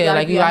you really Yeah, gotta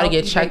like be you a gotta healthy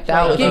get bitch. checked Like,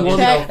 out. get If you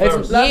checked.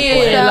 first. Love Yeah,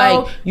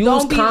 yourself. like use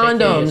Don't be-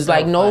 condoms.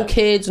 Like no Right.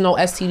 kids, no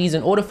STDs.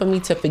 In order for me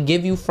to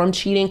forgive you from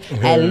cheating,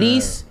 at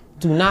least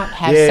do not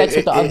have sex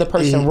with the other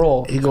person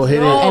raw. He go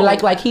hit No. it. And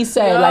like he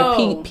said, like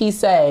Yo. P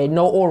said,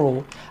 no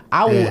oral.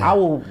 I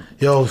will.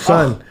 Yo,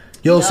 son.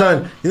 Yo,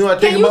 son. You know what I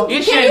think Can you, about? You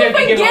can shouldn't you have to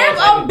give forgive it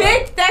a all to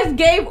bitch that's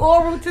gave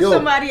oral to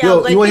somebody yo,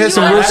 else? Like, you want to hear can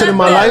some real shit in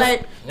my accept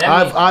life?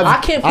 that? I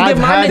can't forgive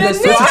my had, niggas,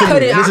 listen so I to me,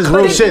 couldn't- this is I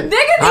real couldn't- shit. Like,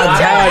 niggas I've eat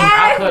your had,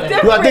 ass couldn't.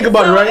 different, You gotta think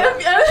about it, so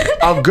right?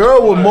 if- A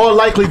girl will more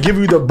likely give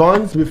you the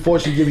buns before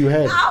she give you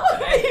head.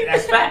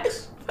 That's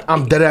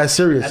I'm dead ass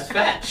serious. That's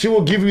fact. She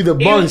will give you the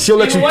buns. She'll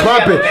let even you with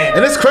clap the it. other man.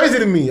 And it's crazy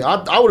to me.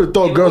 I would have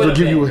thought Even girls with would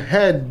the give you man.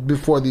 head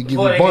before they give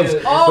Before you they buns. give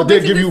it. Oh, But they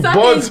bitches give is you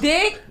sucking buns.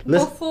 dick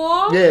Let's-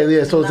 before.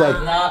 Yeah. So it's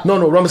like, Nah.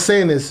 no. What I'm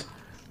saying is,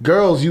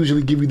 girls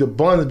usually give you the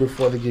buns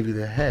before they give you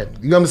the head.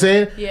 You know what I'm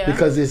saying? Yeah.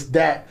 Because it's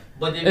that.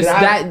 But then It's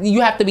that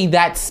you have to be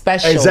that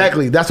special.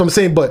 Exactly. That's what I'm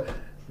saying. But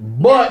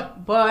But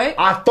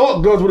I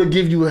thought girls would have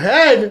give you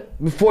head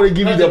before they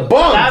give you the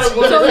buns.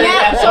 So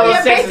yeah, so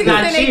you're basically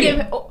saying they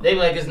give. They be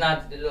like, it's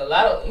not a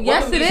lot of.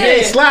 Yes, women it be is.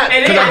 saying- Slap,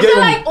 and 'cause they- I I gave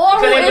feel him- like oral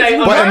Cause they be is like,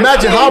 worse. But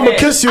imagine how I'm gonna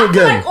kiss you I feel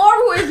again. like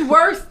oral is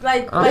worse.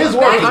 Like It's worse.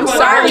 back I'm is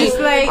sorry. worse,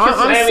 like,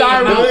 I'm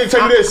sorry. Let me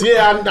tell you this.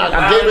 Yeah, I gave it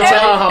to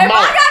her. Her if mouth.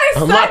 I Her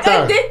gotta mouth suck a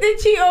down. dick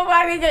to cheat on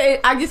my nigga,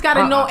 I just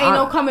gotta know ain't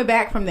no coming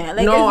back from that.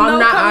 Like, No, there's I'm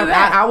not. coming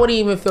back. I wouldn't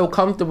even feel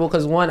comfortable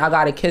because one, I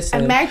gotta kiss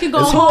him. Imagine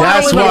going That's- home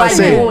that's and why I like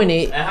say- doing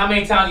it. And how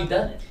many times you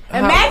done it?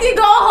 Imagine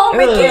going home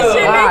and Ugh, kiss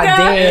your God nigga.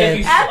 damn.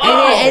 you- After-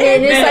 And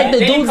then it's like the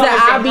Then you dudes that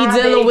I probably be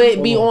say, dealing "Hi, with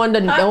baby." be on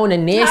the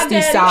nasty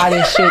Hi, side daddy.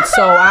 and shit.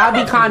 So I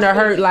be kind of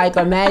hurt. Like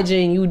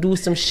imagine you do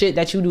some shit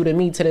that you do to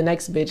me to the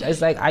next bitch.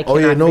 It's like I can't. Oh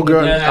yeah, no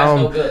girl. Yeah,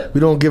 that's no good. We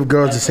don't give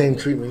girls the same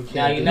treatment. You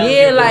Now can't you do never that.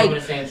 Yeah, give a like, woman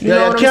the same you treatment. know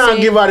Yeah, what you I'm can't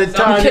saying? give out a Some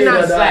time. people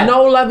Yeah, slap.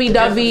 No lovey Just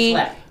a dovey.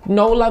 slap.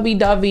 No lovey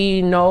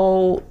dovey,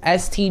 no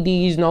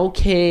STDs, no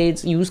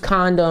kids, use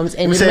condoms,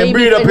 and You saying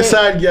breed up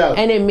inside, yeah.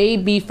 and it may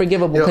be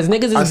forgivable Yo, because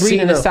niggas I is breeding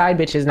seen the a- side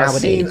bitches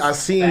nowadays. I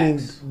seen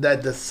Facts.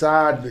 that the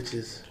side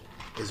bitches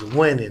is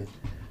winning.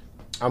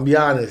 I'll be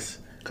honest,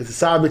 because the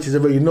side bitches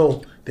already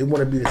know they want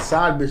to be the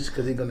side bitch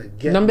because they're gonna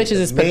get Them the bitches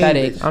is main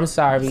pathetic. bitch. I'm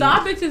sorry.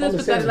 Side bitches is I'm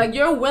pathetic. saying. Like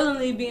you're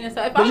willingly being a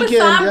side. If But I'm you a can,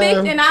 side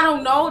bitch yeah. and I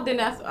don't know, then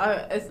that's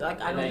it's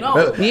like I don't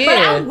know. Yeah. But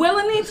I'm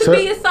willingly to So-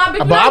 be a side bitch.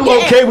 but Like, I'm yeah,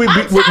 okay with I'm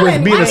be- with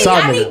telling. being a I mean,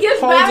 side I nigga. need gifts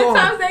Hold on.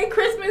 Valentine's Day,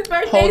 Christmas,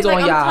 birthdays. Hold Like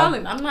on, I'm y'all.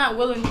 telling. I'm not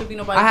willing to be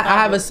nobody's I side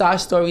have a bitch.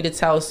 side story to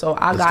tell. So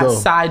I Let's got go.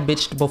 side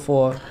bitched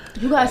before.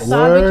 You got side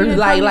Word. bitch. You didn't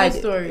tell me Like that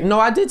story. no,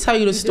 I did tell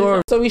you the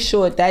story. Story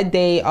short, that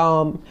day,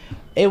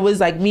 it was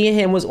like me and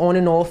him was on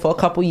and off for a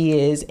couple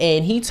years,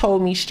 and he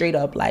told me straight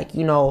up, like,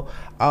 you know,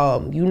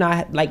 you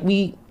not like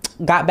we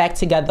got back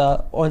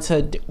together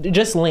onto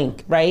just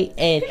link, right?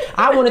 And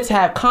I wanted to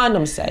have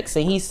condom sex,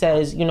 and he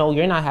says, you know,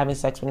 you're not having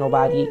sex with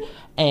nobody,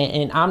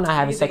 and I'm not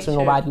having sex with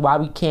nobody. Why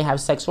we can't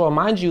have sex? Well,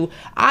 mind you,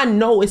 I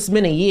know it's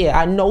been a year.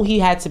 I know he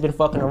had to been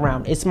fucking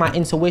around. It's my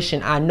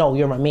intuition. I know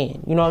you're my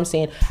man. You know what I'm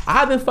saying?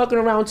 I've been fucking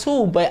around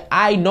too, but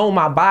I know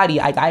my body.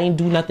 Like I ain't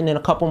do nothing in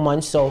a couple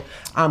months, so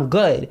I'm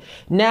good.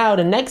 Now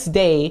the next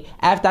day,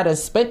 after I done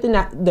spent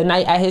the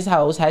night at his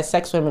house, had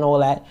sex with him and all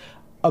that,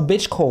 a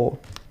bitch called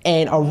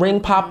and a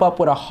ring pop up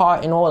with a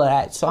heart and all of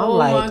that. So I'm Oh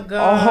my like,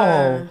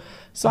 God. oh.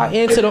 So I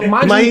answered him.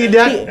 Mind Might you, hear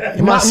that.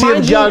 You might see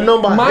him y'all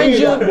number. mind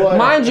Hear that, boy. you,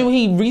 mind you,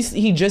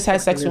 he just had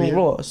sex with me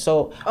raw.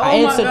 So I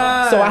Oh my answered.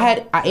 God. So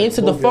I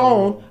answered the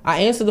phone.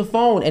 I answered the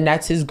phone, and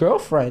that's his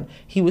girlfriend.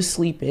 He was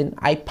sleeping.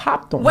 I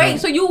popped on him. Wait,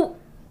 so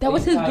that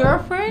was his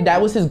girlfriend? That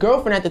was his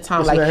girlfriend at the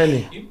time. Listen to Like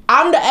Henny.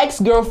 I'm the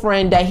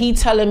ex-girlfriend that he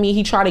telling me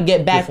he trying to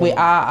get back with.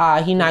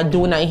 He not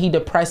doing nothing. He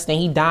depressed and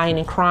he dying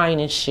and crying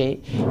and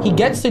shit. He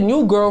gets a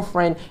new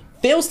girlfriend.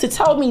 Fails to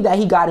tell me that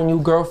he got a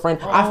new girlfriend.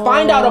 I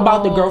find out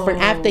about the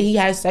girlfriend after he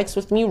has sex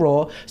with me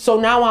raw. So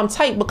now I'm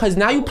tight because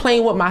now you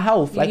playing with my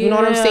health. Like, you know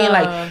what I'm saying?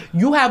 Yeah. Like,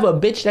 you have a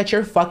bitch that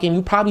you're fucking.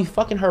 You probably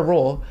fucking her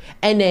raw.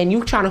 And then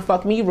you trying to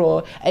fuck me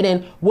raw. And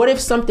then what if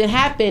something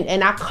happened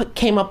and I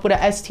came up with an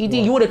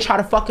STD? You would have tried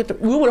to fuck it.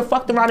 You would have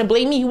fucked around and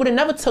blamed me. He would have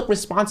never took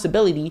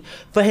responsibility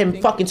for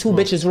him fucking two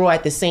bitches raw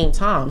at the same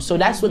time. So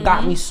that's what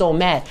got me so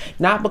mad.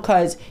 Not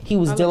because he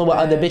was dealing with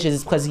other bitches.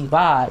 It's because he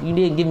lied. You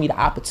didn't give me the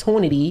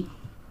opportunity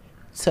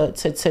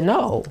to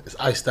know. It's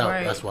iced out.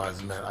 Right. That's why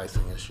it's mad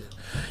icing and shit.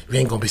 You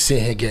ain't gonna be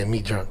sitting here getting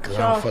me drunk because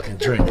I don't fucking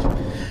drink.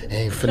 And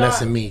ain't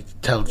finessing me to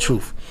tell the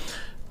truth.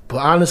 But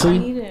I honestly,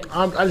 need it.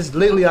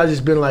 I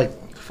just been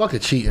like, fuck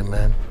it cheating,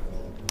 man.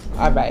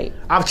 All right.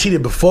 I've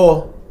cheated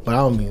before, but I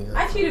don't mean.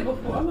 I cheated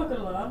before. I'm not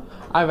gonna lie.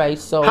 All right.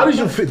 So How did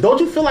you feel? Don't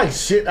you feel like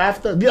shit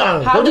after? Be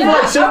honest. How- Don't you yeah,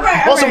 feel like shit?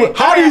 alright, Also, alright,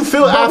 how do you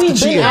feel But we after been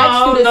cheating?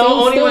 asked you this, No, and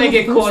you only still when they get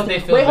refuse- caught, they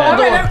feel Wait, bad.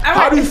 hold on.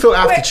 How do you feel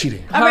after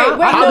cheating? All right,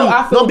 wait, I no, feel, I-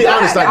 I feel no, be good.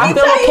 honest, like, I you-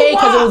 feel Tell you okay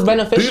because it why. was Do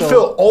beneficial. you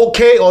feel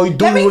okay or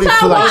do Let me you really tell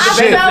feel why like I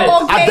shit?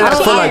 felt okay I feel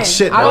cheating. like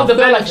shit, I don't bro.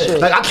 feel like benefit. shit.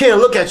 Like I can't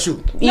look at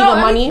you. Even No,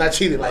 money. Not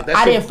cheated like that.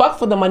 I shit. didn't fuck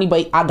for the money,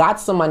 but I got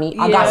some money.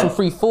 I got Yeah. some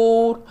free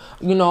food.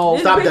 You know,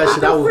 Stop Bitch that with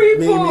shit. the I was free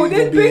me food. gonna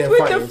This be here bitch with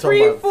fighting. the Talking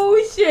free about-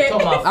 food shit.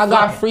 Talking about I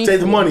got fucking. free Take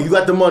the food. money. You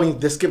got the money.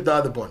 Then skip the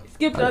other money.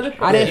 Skip the other.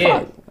 I didn't Yeah.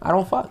 fuck. I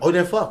don't fuck. Oh,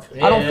 then fuck.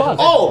 I don't Yeah. fuck.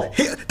 Oh,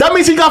 that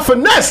means he got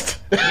finessed.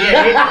 Yeah,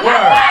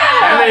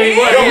 I mean,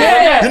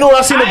 Yeah. You know what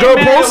I seen the I girl ain't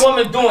mad at post? a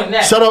woman doing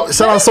that. Shout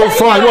out so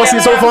far. You want to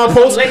see so far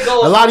post?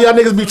 A lot of y'all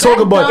niggas be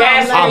talking about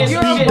Gas I ain't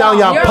beat shit. down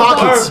y'all You're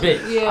pockets.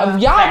 Garbage. Yeah.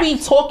 Y'all be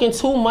talking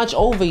too much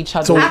over each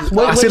other. So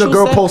What I seen a you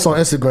girl said? post on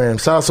Instagram.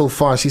 Shout out so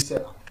far. She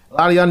said, a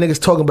lot of y'all niggas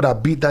talking about I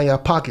beat down your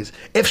pockets.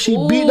 If she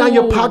beat down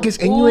your pockets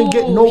and you ain't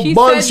get no She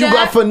buns, said you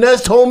got that?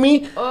 finessed,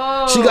 homie.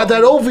 She got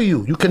that over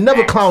you. You can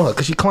never clown her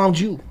because she clowned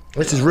you.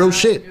 This is real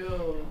shit.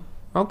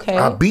 Okay.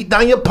 I beat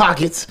down your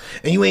pockets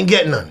and you ain't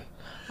getting none.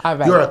 All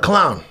right. You're a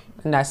clown.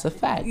 And that's a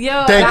fact.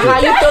 Yo, Thank Now, you. how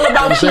you feel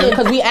about cheating?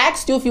 Because we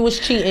asked you if you was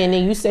cheating,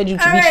 and you said you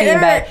be cheating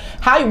back.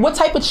 What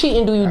type of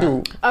cheating do you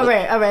do? All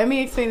right. Let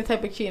me explain the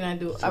type of cheating I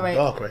do. All right.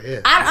 Dark right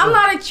here. I'm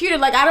not a cheater.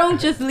 Like, I don't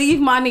just leave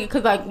my nigga.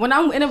 Because, like, when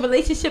I'm in a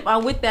relationship,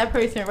 I'm with that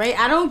person, right?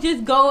 I don't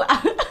just go.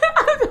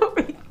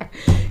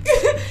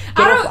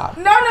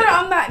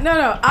 I'm not.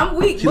 No. I'm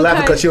weak. She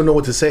laughing because she don't know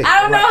what to say.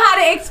 I don't know how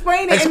to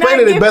explain it. Explain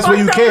it the best way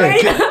you can.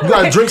 You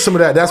gotta drink some of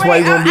that. That's why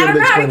you're gonna be able to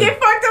explain I don't know how to it. get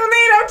fucked up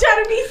later. I'm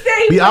trying to be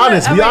safe. Be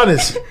honest. Be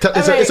honest.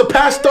 It's a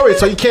past story,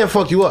 so you can't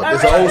fuck you up.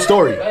 It's an old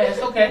story. It's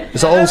okay.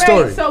 It's an old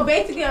story. So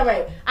basically,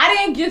 I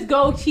didn't just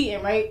go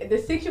cheating, right? The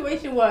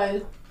situation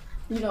was,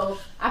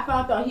 I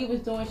found out he was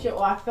doing shit,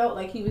 or I felt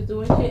like he was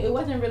doing shit. It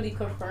wasn't really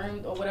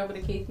confirmed, or whatever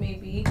the case may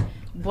be,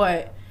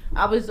 but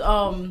I was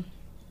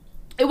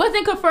it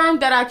wasn't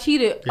confirmed that I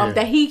cheated,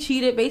 that he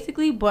cheated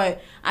basically, but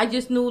I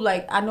just knew,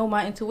 like, I know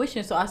my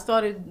intuition, so I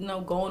started,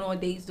 going on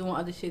dates, doing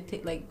other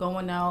shit, like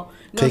going out,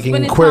 taking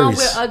spending inquiries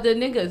time with other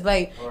niggas,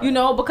 like,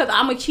 because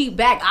I'm a cheat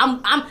back.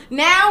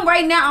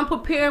 Right now I'm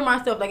preparing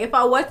myself. Like, if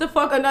I was to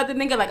fuck another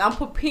nigga, like, I'm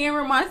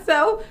preparing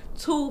myself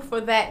for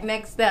that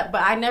next step.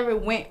 But I never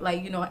went,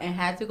 like, and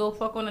had to go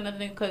fuck on another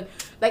nigga, because,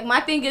 like, my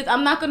thing is,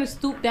 I'm not gonna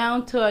stoop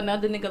down to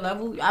another nigga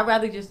level. I'd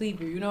rather just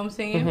leave you. You know what I'm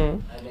saying?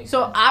 Mm-hmm.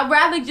 So I'd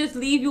rather just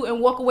leave you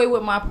and walk away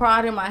with my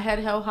pride and my head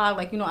held high.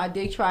 Like, I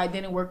did try, it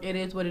didn't work. It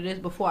is what it is.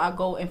 Before I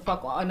go and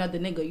fuck another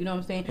nigga. You know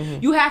what I'm saying?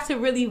 Mm-hmm. You have to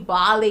really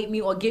violate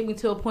me or get me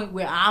to a point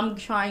where I'm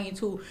trying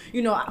to,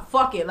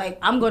 fuck it. Like,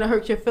 I'm gonna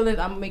hurt your feelings.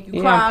 I'm gonna make you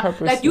cry.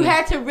 purposely. Like, you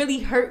had to really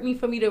hurt me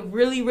for me to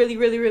really, really,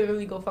 really, really,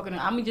 really go fucking.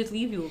 I'm gonna just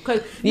leave you,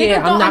 because Yeah, niggas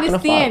I'm don't not gonna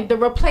understand. The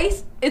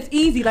replace is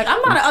easy. Like, I'm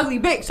not an ugly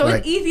bitch, so Like,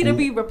 it's easy to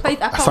be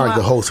replaced. I sound like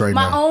the host right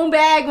my now. own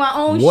bag, my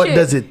own What shit.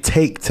 does it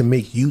take to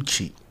make you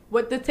cheat?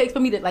 What it takes for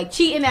me to, like,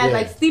 cheating at,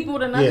 like, sleeping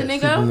with another nigga?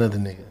 sleep with another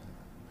nigga.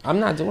 I'm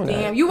not doing that.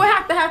 Damn, you would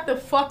have to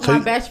fuck So my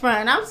you- best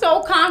friend. I'm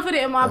so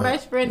confident in my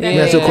best friend that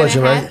Yeah. That's your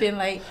question, right? happen.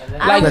 Like,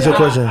 That's your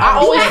question. I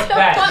always you have to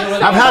Back. fuck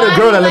I've had a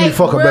girl that let me somebody,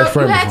 fuck her like, best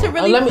friend You had to before.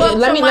 really let me fuck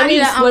somebody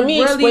that I'm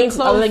really explain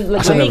close. let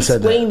I should me never said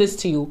explain that. this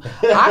to you.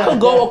 I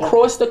could go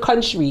across the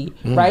country,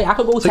 right? I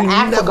could go So to you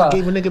Africa. never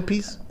gave a nigga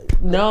peace?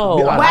 No,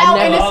 Wow, I Wow,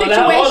 in never. a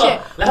situation.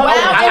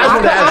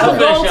 I could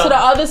go finish, to the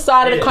y'all. other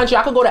side of the country.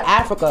 I could go to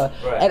Africa,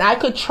 Right. and I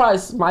could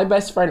trust my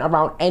best friend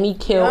around any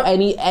kill, Yep.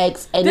 any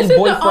ex, any This is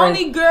boyfriend. the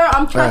only girl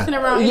I'm trusting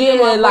around. any of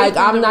Yeah, my like,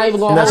 boyfriends I'm not even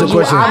gonna And that's a hold you.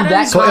 question. I'm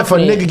that So if a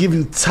confident. nigga give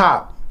you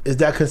top, is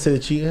that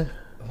considered cheating?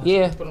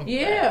 Yeah.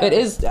 Yeah. It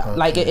is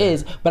like it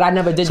is, but I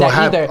never did So that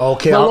have- either.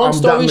 okay, but long I'm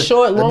story not-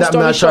 short, I'm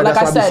not sure. like That's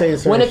I why I be saying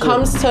said, when it certain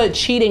comes to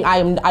cheating,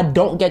 I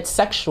don't get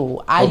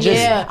sexual. I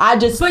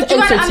just But you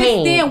gotta entertain.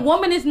 understand,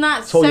 woman is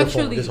not hold your phone.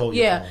 sexually. Just hold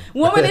your Yeah,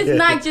 phone. woman is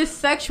not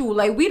just sexual.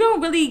 Like, we don't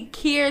really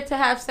care to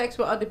have sex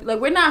with other people. Like,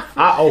 we're not.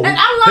 Oh, and I'm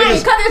lying,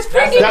 niggas- because it's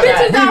freaky That's-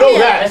 bitches we out know there.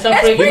 that. It's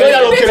That's freaky We know y'all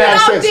don't care to bitches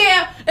have out sex.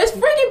 there. It's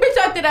freaky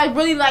bitches out there that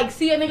really, like,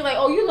 see a nigga like,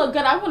 oh, you look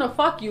good, I want to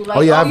fuck you. Like,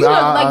 Oh, yeah, oh, you look,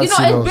 like, I've you know,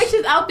 seen it's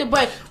those. bitches out there.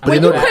 But But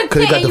when you you know that, 'cause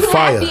they content got and the you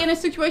fire. happy in a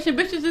situation,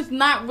 bitches is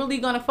not really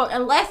gonna fuck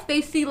unless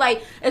they see,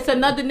 like, it's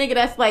another nigga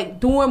that's, like,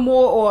 doing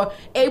more or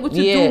able to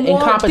Yeah, do in more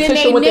than competition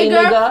they with they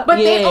nigga. nigga. But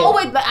they Yeah.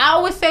 always, like, I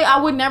always say I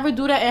would never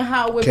do that, and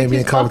how it would Can't be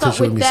in bitches fuck up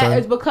competition with me, that son.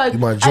 is because You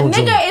my a June nigga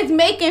June. is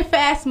making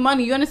fast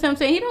money. You understand what I'm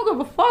saying? He don't give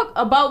a fuck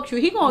about you.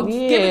 He gonna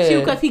give it to you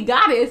Yeah. because he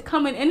got it. It's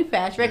coming in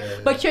fast, right?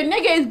 But your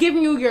nigga is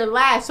giving you your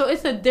last, so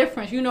it's a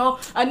difference. You know,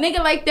 a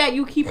nigga like that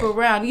you keep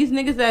around. These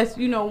niggas that's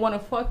want to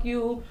fuck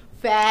you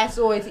fast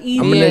or it's easy.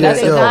 I'm a Yeah, nigga,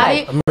 that's they a yo, got fact. it.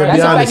 I'm gonna That's be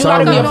a fact. honest. You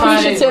gotta be I'm-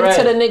 appreciative Right.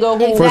 to the nigga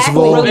who First of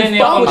all, really been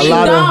fuck there, with a you,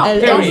 lot of-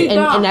 and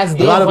that's A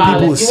their lot of people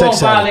vibe. is You sex won't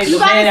violate addicts. You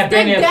the man gotta that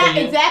been stick there that for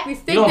you. exactly.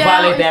 Stick You don't down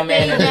violate and that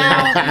man stay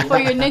that down for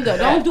your nigga.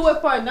 Don't do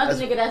it for another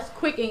nigga that's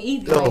quick and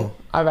easy. Like, Yo.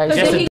 All right,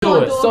 Just then to he do gonna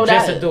it. do So it that-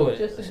 Just to do it.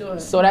 just to do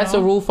it. So that's a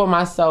rule for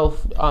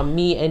myself.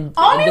 Me and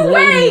Only the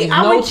way ladies.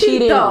 I No would cheat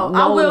cheating. though.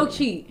 I No- will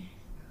cheat.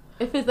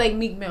 If it's like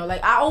Meek Mill,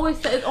 like I always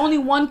say, it's only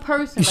one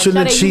person. You like,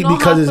 shouldn't Shade, cheat know how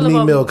because I it's feel Meek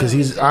about Mill Meek because Mill.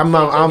 he's a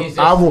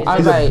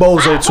Alright.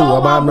 bozo I too.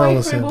 told my I'm not boyfriend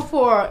listening.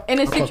 before in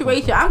a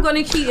situation, I'm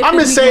gonna cheat. If I'm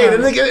it's just Meek saying,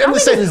 Mill. I'm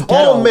just niggas is saying,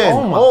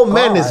 ghetto. all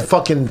men is God.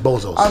 fucking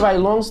bozos. All right,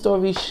 long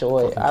story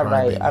short. All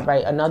right, crybaby. all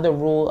right. Another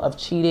rule of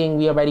cheating,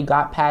 we already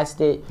got past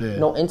it. Yeah.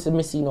 No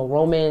intimacy, no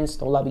romance,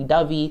 no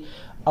lovey-dovey.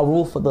 A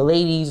rule for the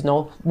ladies,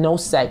 no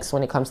sex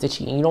when it comes to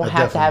cheating. You don't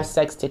have to have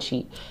sex to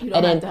cheat. You don't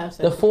And have then to have sex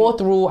the to fourth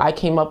rule I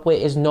came up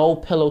with is no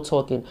pillow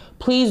talking.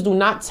 Please do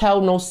not tell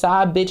no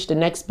side bitch the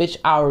next bitch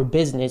our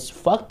business.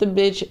 Fuck the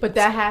bitch. But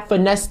that happens.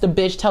 Finesse the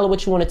bitch. Tell her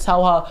what you want to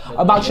tell her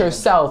about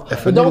yourself.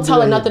 If a But don't nigga tell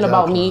do her that, nothing you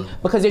about down me for her.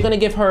 because you're gonna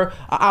give her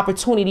an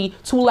opportunity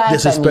to laugh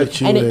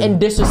Disrespect at me you and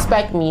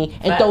disrespect me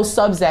and throw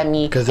subs at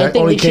me 'Cause and that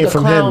think only that she came could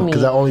from clown him, me.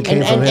 'cause that only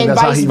came from him. And That's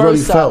how vice he really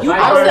versa. felt.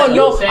 I don't want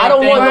no Same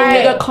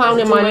nigga thing.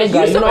 clowning my Right.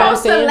 nigga. You know what I'm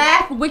supposed saying?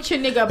 laugh with your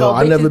nigga Yo, about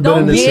I never bitches. been in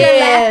Don't a be sit- a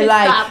laughing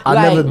like- stock. I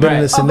never been in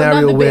a Of scenario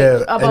another where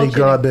bitch about any you.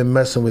 girl I've been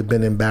messing with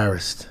been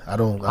embarrassed. I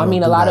don't a do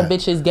lot that. of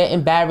bitches get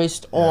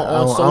embarrassed on I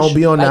don't social.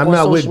 be on that. like, I'm on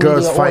not with social girls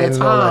media all the fighting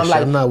and all that time. shit.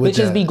 Like, I'm not with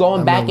bitches that. be going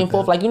I'm back not and with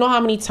forth. that. Like, you know how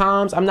many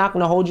times, I'm not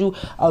gonna hold you,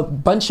 a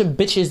bunch of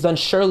bitches done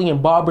Shirley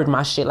and Barbara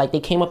my shit. Like, they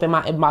came up in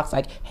my inbox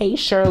like, hey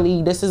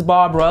Shirley, this is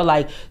Barbara.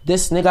 Like,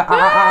 this nigga,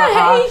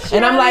 Hey,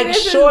 and I'm Shirley, like,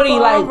 this is shorty,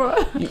 like,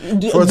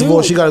 Barbara. First of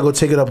all, she gotta go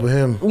take it up with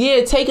him.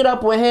 yeah, take it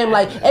up with him.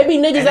 Like, it be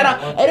niggas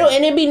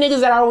and it be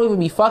niggas that I don't even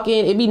be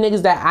fucking. It be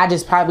niggas that I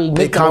just probably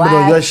make them comment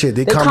on laugh. your shit.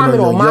 They comment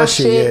on my your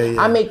shit. shit. Yeah,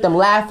 yeah. I make them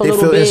laugh a They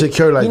little feel bit.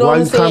 insecure. Like, you know why what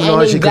you I'm saying? commenting on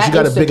And her they shit? Because she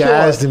that got a bigger insecure.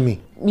 ass than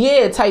me.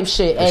 Yeah, type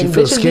shit. she And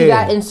feel bitches be scared.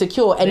 that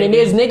insecure. And then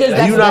there's niggas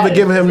And you not even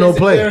giving him no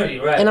play.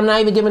 Right. and I'm not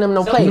even giving them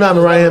no play. You not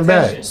even writing him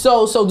back.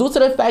 So due to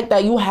the fact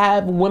that you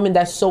have women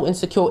that's so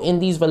insecure in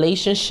these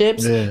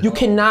relationships, Yeah. you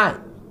cannot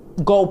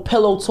go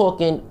pillow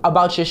talking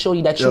about your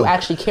shorty that you Yo.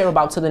 actually care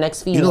about to the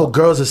next female. You know,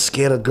 girls are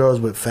scared of girls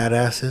with fat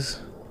asses.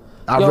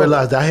 I Yo,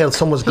 realized that. I had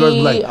so much girls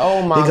be like,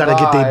 oh my they gotta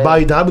get their God.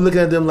 body done. I be looking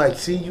at them like,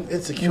 see, you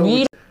insecure.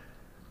 We-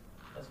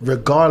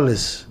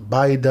 Regardless,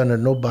 body done or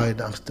no body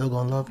done, I'm still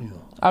gonna love you.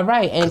 All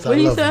right, and 'Cause I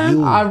love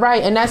you. all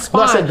right, and that's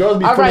fine. No, I said girls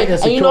be all right,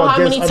 feeling and you insecure know how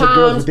against many other girls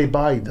with times their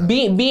body done.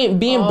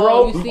 being Oh,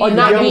 broke you see, or you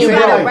not know what being I'm got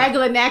saying? broke. a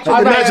regular natural.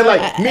 Like, imagine girl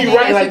like me and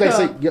writing like they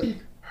say, insecure.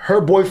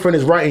 her boyfriend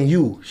is writing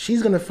you.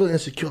 She's gonna feel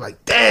insecure.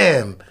 Like,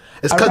 damn,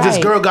 it's because this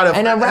Alright. girl got a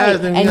and fat alright,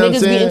 ass. and You know what I'm niggas be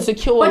saying?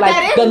 insecure. But like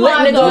that the is lit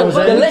wild, nigga, though.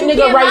 the lit You nigga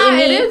can't writing lie,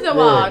 me. It is a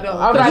wild though.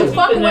 Alright. Cause you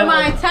fucking with Yeah.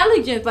 my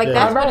intelligence. Like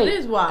that's what it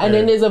is wild. And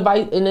then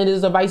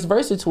there's a vice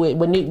versa to it.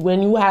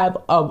 When you have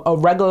a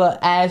regular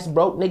ass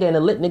broke nigga and a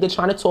lit nigga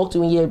trying to talk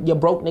to you, and your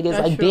broke nigga's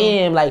That's like, true.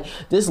 damn, like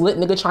this lit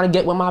nigga trying to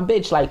get with my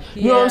bitch. Like,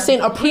 you know what I'm Yeah.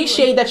 saying?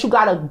 Appreciate that you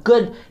got a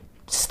good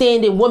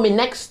standing woman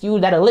next to you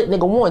that a lit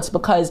nigga wants,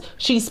 because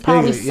she's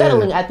probably Yeah.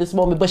 settling at this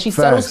moment, but she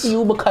settles Facts. for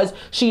you because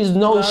she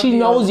knows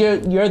you.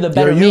 you're the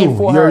better You're you. man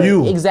for You're her.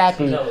 you.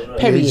 Exactly. She knows, right.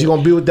 Period. She's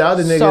gonna be with the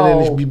other nigga So- and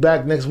then she'll be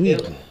back next week.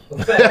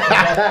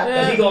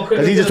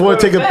 Because he just wanna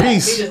take a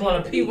piece. He just want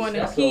a piece. He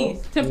wanted that's keys,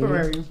 all.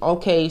 temporary.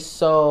 Okay,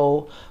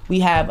 so we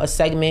have a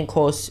segment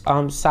called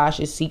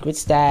Sasha's Secret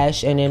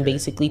Stash, and then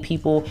basically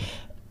people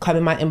come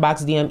in my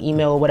inbox, DM,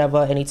 email, or whatever,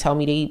 and they tell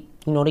me they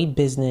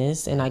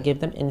business, and I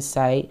give them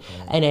insight,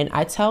 and then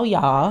I tell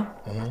y'all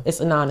it's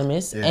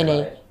anonymous, and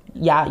then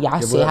y'all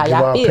Give say how give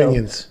y'all our feel.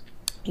 opinions.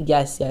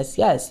 Yes.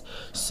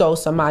 So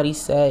somebody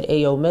said,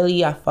 "Ayo,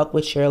 Millie, I fuck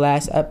with your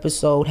last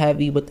episode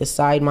heavy with the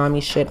side mommy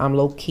shit. I'm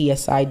low key a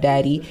side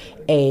daddy.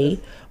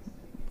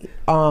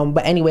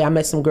 But anyway, I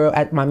met some girl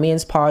at my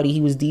man's party.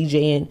 He was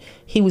DJing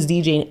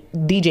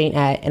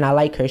at, and I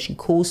like her. She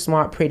cool,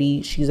 smart,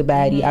 pretty. She's a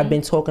baddie. I've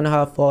been talking to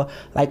her for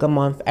like a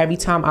month. Every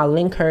time I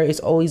link her, it's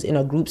always in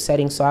a group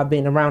setting. So I've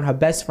been around her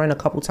best friend a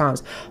couple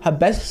times. Her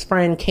best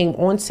friend came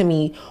on to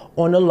me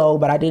on the low,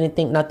 but I didn't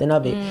think nothing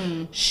of it.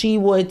 She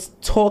would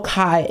talk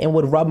high and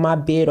would rub my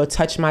beard or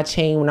touch my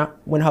chain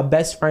when her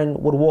best friend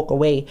would walk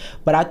away.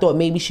 But I thought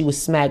maybe she was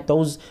smacked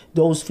those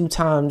few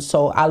times,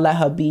 so I let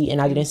her be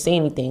and I didn't say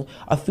anything.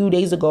 A few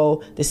days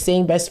ago, the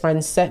same best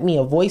friend sent me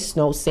a voice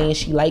note saying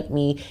she liked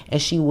me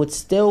and she would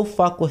still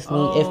fuck with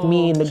me if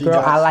me and the girl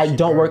I like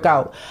don't work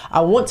out.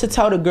 I want to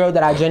tell the girl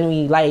that I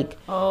genuinely like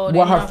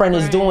what her friend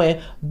is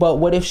doing, but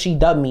what if she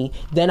dubbed me?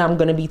 Then I'm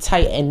gonna be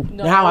tight, and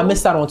now I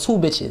missed out on 2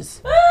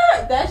 bitches.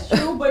 That's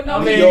true, but no.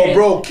 I mean, Yo,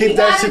 bro, keep You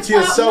that gotta shit to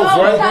tell- yourself,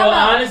 no, right? tell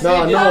her.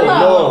 honestly,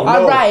 No.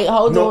 All right,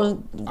 hold No.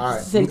 on. All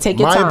right. Take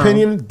your My time.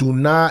 opinion, do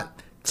not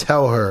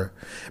tell her,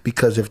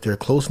 because if they're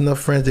close enough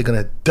friends, they're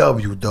gonna dub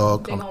you,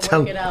 dog. They I'm gonna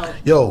telling work it out.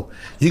 Yo,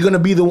 you're gonna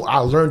be the one. I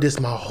learned this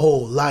my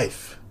whole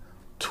life.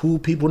 2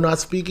 people not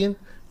speaking,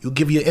 you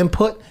give your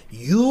input,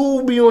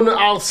 you be on the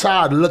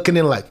outside looking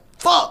in like,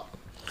 fuck.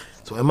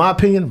 So in my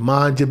opinion,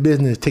 mind your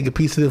business. Take a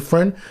piece of the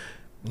friend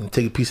and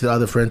take a piece of the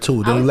other friend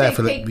too. I Then you would laugh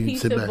say at take it. You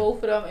piece sit of back. both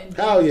of them. And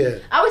Hell yeah.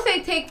 I would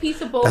say take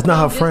piece of both. That's of not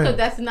them her just friend. 'cause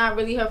that's not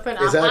really her friend.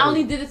 Exactly. I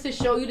only did this to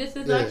show you this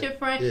is not Yeah, your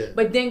friend. yeah.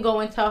 But then go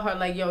and tell her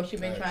like, yo, she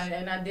been trying,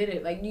 and I did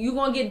it. Like you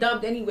gonna get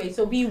dubbed anyway.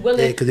 So be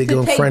willing Yeah, 'cause they to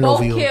gonna take friend both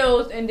over you.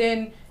 kills, and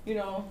then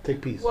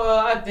Take peace. Well,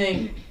 I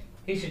think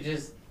he should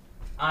just,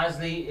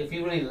 honestly, if he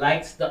really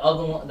likes the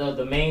other one,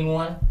 the main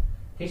one,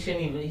 he should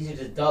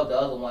just dub the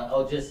other one,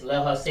 or just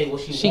let her say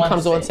what she wants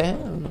comes to on say. to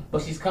him.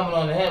 But she's coming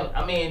on to him.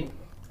 I mean,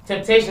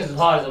 temptation is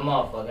hard as a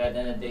motherfucker at the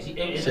end of the day. It Shit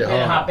depends on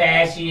hard. how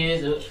bad she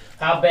is, or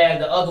how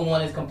bad the other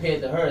one is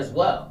compared to her as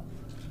well.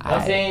 I'm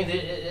Aight. saying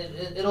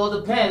it all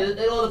depends.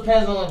 It all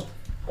depends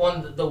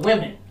on the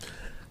women.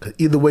 'Cause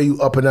either way,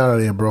 you up and out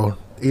of there, bro.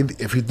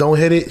 If you don't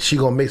hit it, she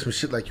gonna make some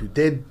shit like you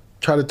did.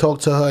 Try to talk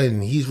to her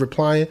and he's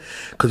replying.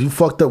 Because you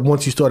fucked up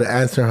once you started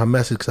answering her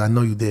message, because I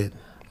know you did.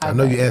 I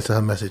know you answer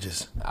her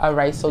messages. All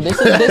right, so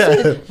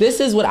this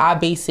is what I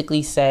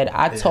basically said.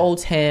 I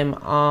told him,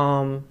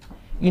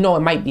 it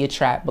might be a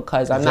trap,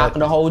 because I'm not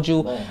gonna hold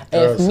you.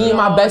 If me and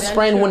my No, best that's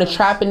friend want to true.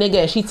 trap a nigga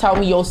and she tell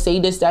me, yo, say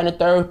this, that, and the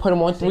third, put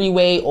him on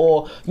 3-way,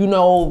 or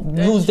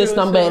use this true,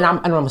 number, too. and I'm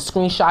gonna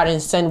screenshot it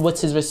and send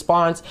what's his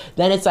response.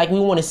 Then it's like we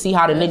want to see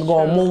how the nigga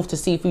gonna move to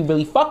see if we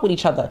really fuck with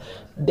each other.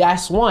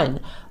 That's one.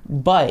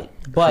 But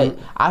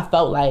I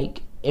felt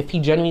like if he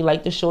genuinely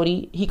liked the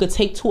shorty, he could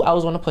take 2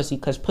 hours on the pussy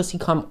because pussy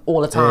come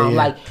all the time. Yeah.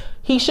 Like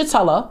he should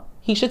tell her.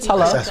 He should tell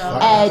her. That's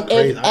fine.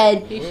 And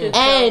That's if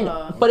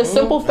and but a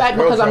simple fact,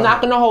 because I'm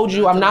not gonna hold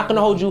you. I'm not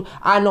gonna hold you.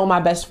 I know my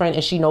best friend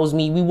and she knows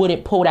me. We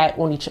wouldn't pull that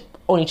on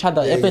each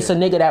other if it's a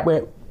nigga that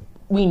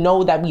we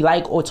know that we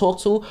like or talk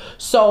to.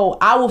 So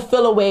I will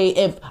feel a way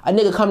if a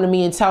nigga come to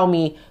me and tell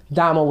me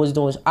Damo was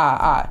doing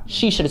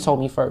she should have told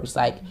me first.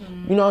 Like,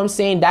 you know what I'm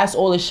saying? That's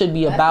all it should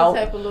be about. the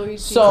type of loyalty.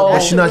 So But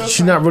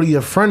she's not really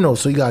your friend though,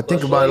 so you gotta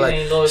think about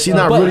it. Like she's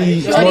not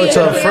really loyal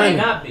to her friend.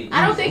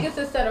 I don't think it's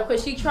a setup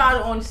because she tried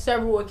it on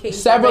several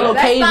occasions. Several Let's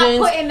occasions.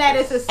 Stop putting that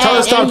as a setup. Tell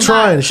her stop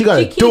trying. She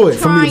gotta do it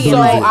for me to believe it.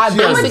 So I She I'm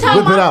gonna gotta tell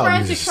whip it my out.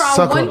 friend to Just try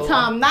suck one her.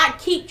 time, not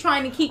keep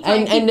trying.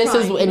 And this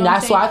is and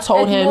that's why I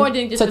told him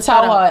to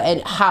tell her,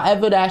 and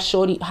however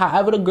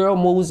the girl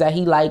moves that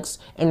he likes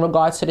in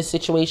regards to the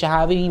situation,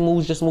 however he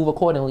moves, just move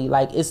accordingly.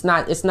 Like it's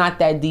not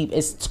that deep.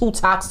 It's too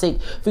toxic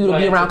for you to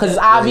be around because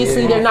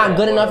obviously they're not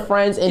good enough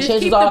friends. And Just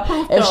chances keep the are,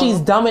 proof, if though. she's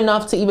dumb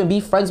enough to even be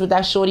friends with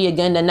that shorty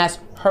again, then that's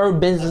her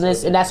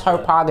business and that's her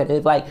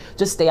prerogative. Like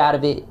just stay out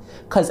of it.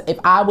 Because if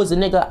I was a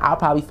nigga, I'll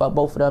probably fuck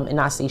both of them and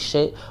not say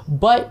shit.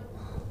 But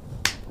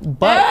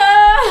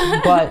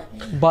I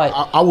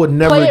would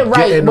never play it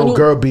right get in no when you-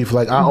 girl beef.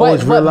 Like I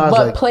always realize,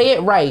 but like play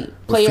it right.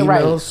 Play it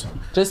females, right.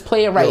 Just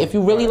play it right. Yo, if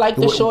you really like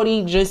the what-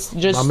 shorty, just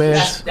my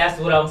man, That's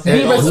what I'm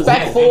saying. Be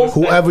respectful.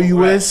 whoever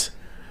you is,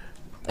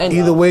 and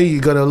either way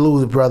you're gonna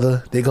lose,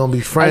 brother. They're gonna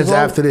be friends long-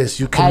 after this.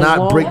 You as cannot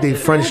long- break their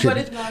That's true, but friendship.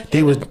 it's not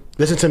They was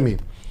listen to me.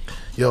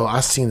 Yo, I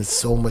seen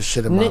so much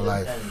shit in my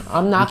life.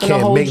 I'm not You gonna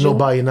can't hold make you.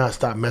 nobody not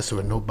stop messing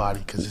with nobody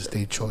because it's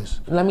their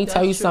choice. Let me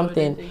tell you true, it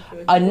something. is true.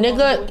 A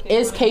nigga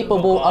is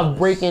capable of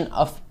breaking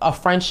a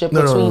friendship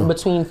No, no.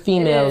 between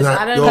females.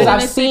 Nah, Because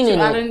I've seen it.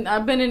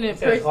 I've been in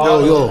it.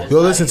 Yo,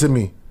 listen to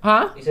me.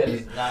 Huh? He said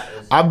it's not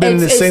as I've been in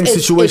the It's- same it's-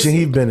 situation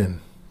it's- he's been in.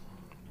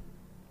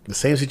 The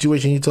same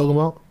situation you talking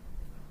about.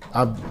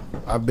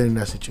 I've been in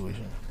that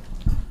situation.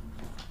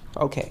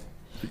 Okay.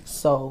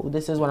 So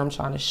this is what I'm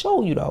trying to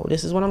show you, though.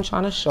 This is what I'm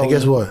trying to show And you.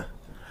 guess what?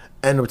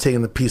 End up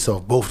taking the piece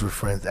off both of the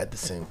friends at the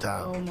same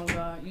time. Oh my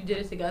god, you did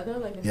it together,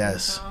 like at the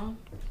Yes. same time?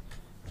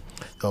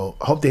 So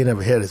I hope they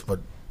never hear this,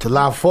 but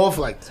July 4th,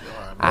 like,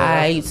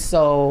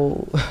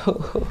 So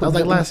that was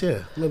like last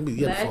year. Maybe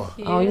year before. Last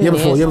year. Oh, you Year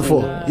before, year nasty.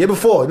 before. Year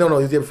before. No,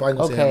 year before. I ain't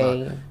gonna say Okay. it out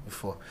loud.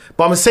 Before.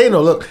 But I'm saying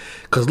though, look,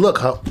 cause look,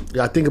 how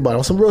I think about it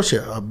on some real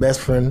shit. Our best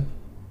friend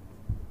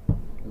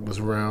was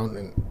around,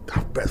 and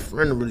our best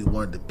friend really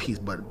wanted the piece,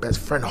 but the best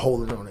friend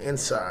holding it on the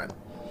inside.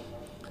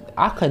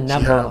 I could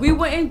never. We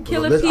wouldn't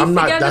kill a Listen, piece I'm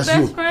not- together, that's best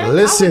you. friend.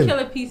 Listen. I would kill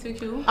a piece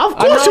with you. Of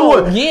I course you know,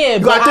 would. yeah, you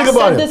but gotta think I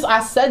about said it. this. I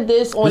said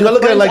this on You the gotta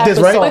look at it Friends like this,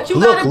 right? episode. But you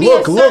gotta be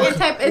a certain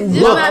type. It's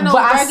just look. not no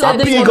But I regular. said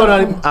this P on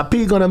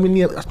gonna be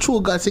near.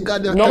 True, God, say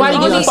goddamn. Nobody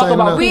gives a fuck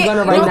about We- P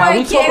Gunner right now. nobody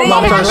We talking cares.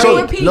 about I'm trying to show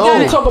you. P No.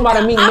 Gunner. We talking about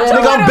a Meek Mill. talking Nigga,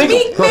 I'm about big.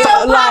 Meek Mill,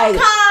 like,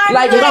 popcorn,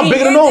 like Nigga, I'm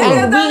bigger than all of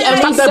them. and we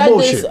Stop that said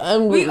bullshit. this.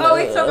 And We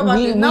always talk about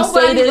this. we say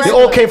Nobody this. They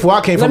all came from.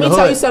 I came Let from me the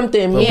tell hood. you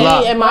something. The Me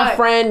block. and my What?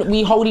 friend,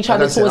 we hold each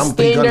other Like I said, to a I'm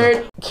P Gunner.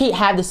 standard. Can't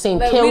have the same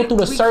Like, kill we- through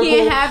the we circle.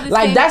 can't have the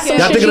Like same that's kill. some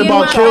Y'all shit thinking you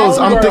about and my kills.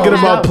 I'm homegirl thinking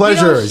have. about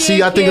pleasure. don't See,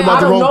 y'all share thinking about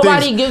the I don't, wrong things.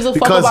 nobody gives a fuck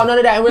Because about none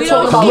of that. We're We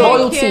talking don't about share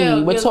loyalty.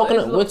 kill.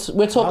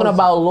 We're talking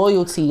about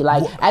loyalty.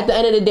 Like at the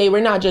end of the day,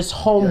 we're not just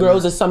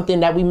homegirls or something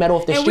that we met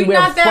off the And street. we We're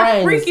not that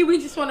friends. freaky. We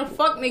just want to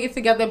fuck niggas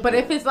together. But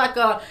if it's like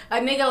a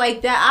nigga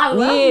like that, I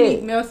love Yeah.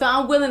 Meek Mill, so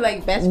I'm willing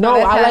like best friend. No,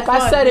 let's have like I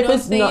fun, said, you if know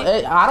it's what no, I'm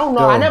saying? I don't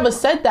know. Yo. I never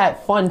said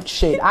that fun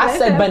shit. I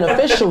said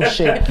beneficial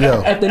shit.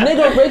 Yo. If the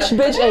nigga rich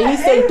bitch and he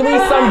say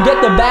threesome,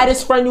 get the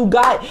baddest friend you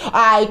got.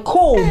 Alright,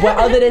 cool. But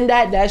other than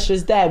that, that's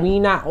just that. We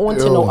not on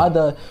to no Yo.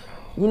 other,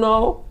 you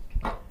know.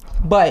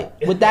 But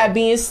with that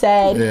being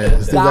said, Yeah,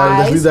 let's leave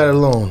guys. that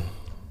alone.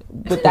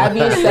 With that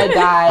being said,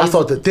 I guys,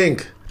 start to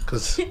think,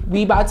 cause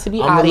we about to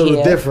be I'm out a of little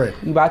here.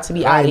 different. We about to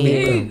be I out of ain't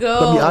here. There you go.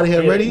 Gonna be out of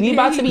here already. We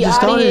about to be You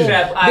just out of started? here.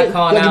 Trap icon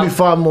Gotta give me out.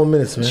 5 more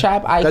minutes, man.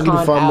 Trap Gotta give me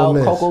icon 5 more out.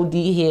 minutes. Coco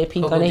D here.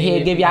 P Gunner D,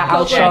 here. Give y'all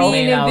Coco outro. B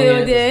in the out here.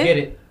 Let's building. get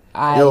it.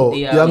 Yo,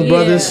 Yeah. young Yeah.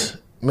 brothers,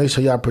 make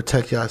sure y'all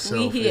protect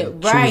yourself. We here,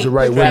 and right? Choose the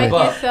right Protect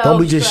women. yourself,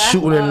 Don't be just strap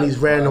shooting in up. these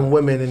random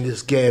women and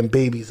just getting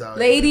babies out.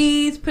 here.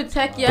 Ladies,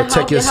 protect your Protect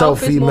health.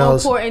 yourself, Your health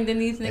females. is more important than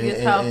these niggas'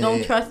 And- health. and-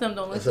 Don't trust them.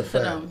 Don't That's listen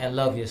a to fact. them. And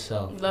love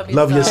yourself.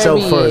 Love yourself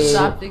Period. first.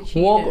 Stop the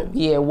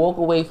cheating. Walk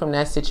away from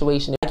that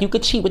situation. Like you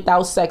could cheat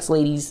without sex,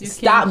 ladies. You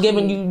Stop can't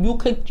giving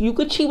cheat. you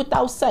could cheat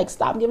without sex.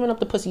 Stop giving up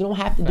the pussy. You don't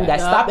have to do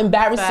that. Facts. Stop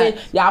embarrassing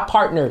Facts. y'all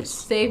partners.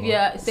 Save your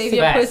Facts. pussy.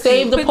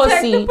 Save the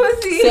Protect pussy. the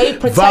pussy.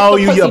 Protect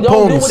Value the pussy. your Don't do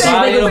what pums. these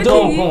Value niggas the do.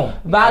 pum-pum.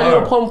 Value your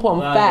Word. pum pum.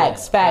 Value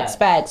Facts, it. facts,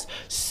 facts.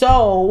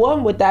 So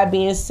with that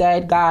being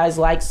said, guys,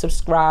 like,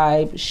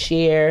 subscribe,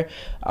 share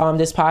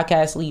this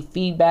podcast, leave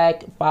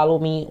feedback. Follow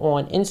me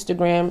on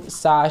Instagram,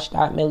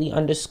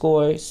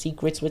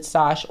 Sash.Millie_secrets with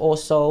Sash.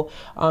 Also,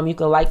 you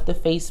can like the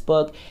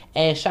Facebook.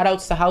 And shout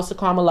outs to House of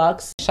Karma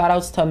Lux. Shout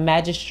outs to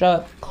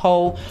Magistra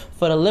Co.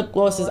 for the lip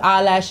glosses,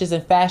 eyelashes,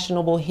 and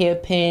fashionable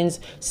hairpins.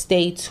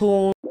 Stay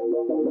tuned.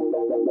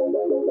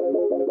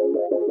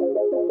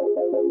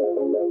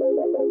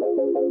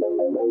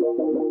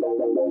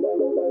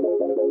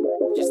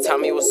 Just tell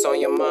me what's on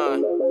your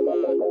mind.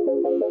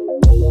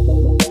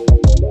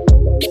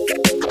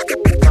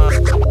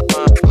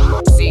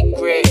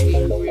 Secret.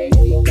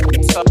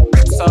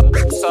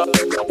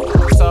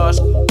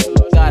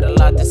 Got a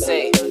lot to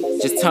say.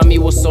 Just tell me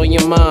what's on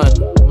your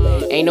mind.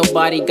 Ain't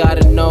nobody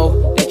gotta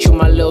know that you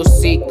my little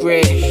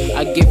secret.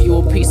 I give you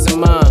a peace of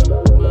mind.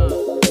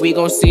 We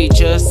gon' see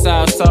just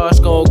how Sarge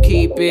gon'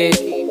 keep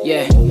it.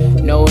 Yeah,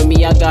 knowing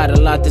me, I got a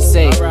lot to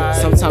say.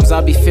 Sometimes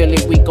I be feeling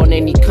weak on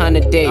any kind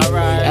of day.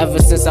 Ever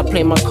since I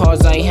play my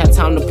cards, I ain't had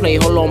time to play.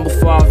 Hold on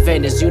before I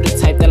vent. Is you the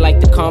type that like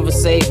to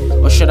conversate?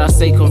 Or should I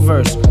say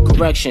converse?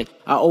 Correction,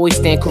 I always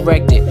stand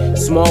corrected.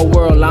 Small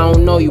world, I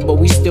don't know you, but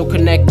we still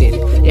connected.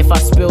 If I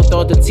spilled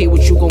all the tea,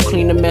 what you gon'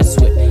 clean the mess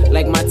with?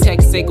 Like my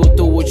text say go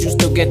through, would you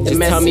still get the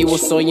message? Tell me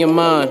what's on your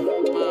mind.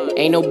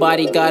 Ain't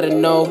nobody gotta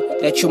know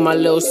that you my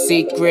little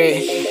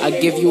secret. I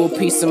give you a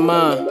peace of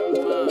mind.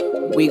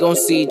 We gon'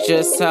 see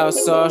just how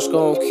Sarge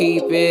gon'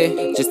 keep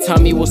it. Just tell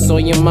me what's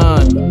on your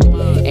mind.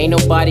 Ain't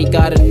nobody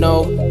gotta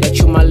know that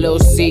you my little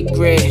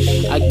secret.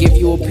 I give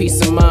you a peace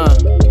of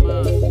mind.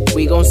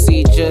 We gon'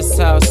 see just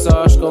how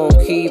Sarge gon'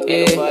 keep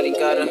it. Ain't nobody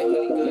gotta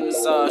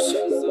Sarge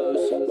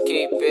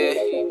keep it.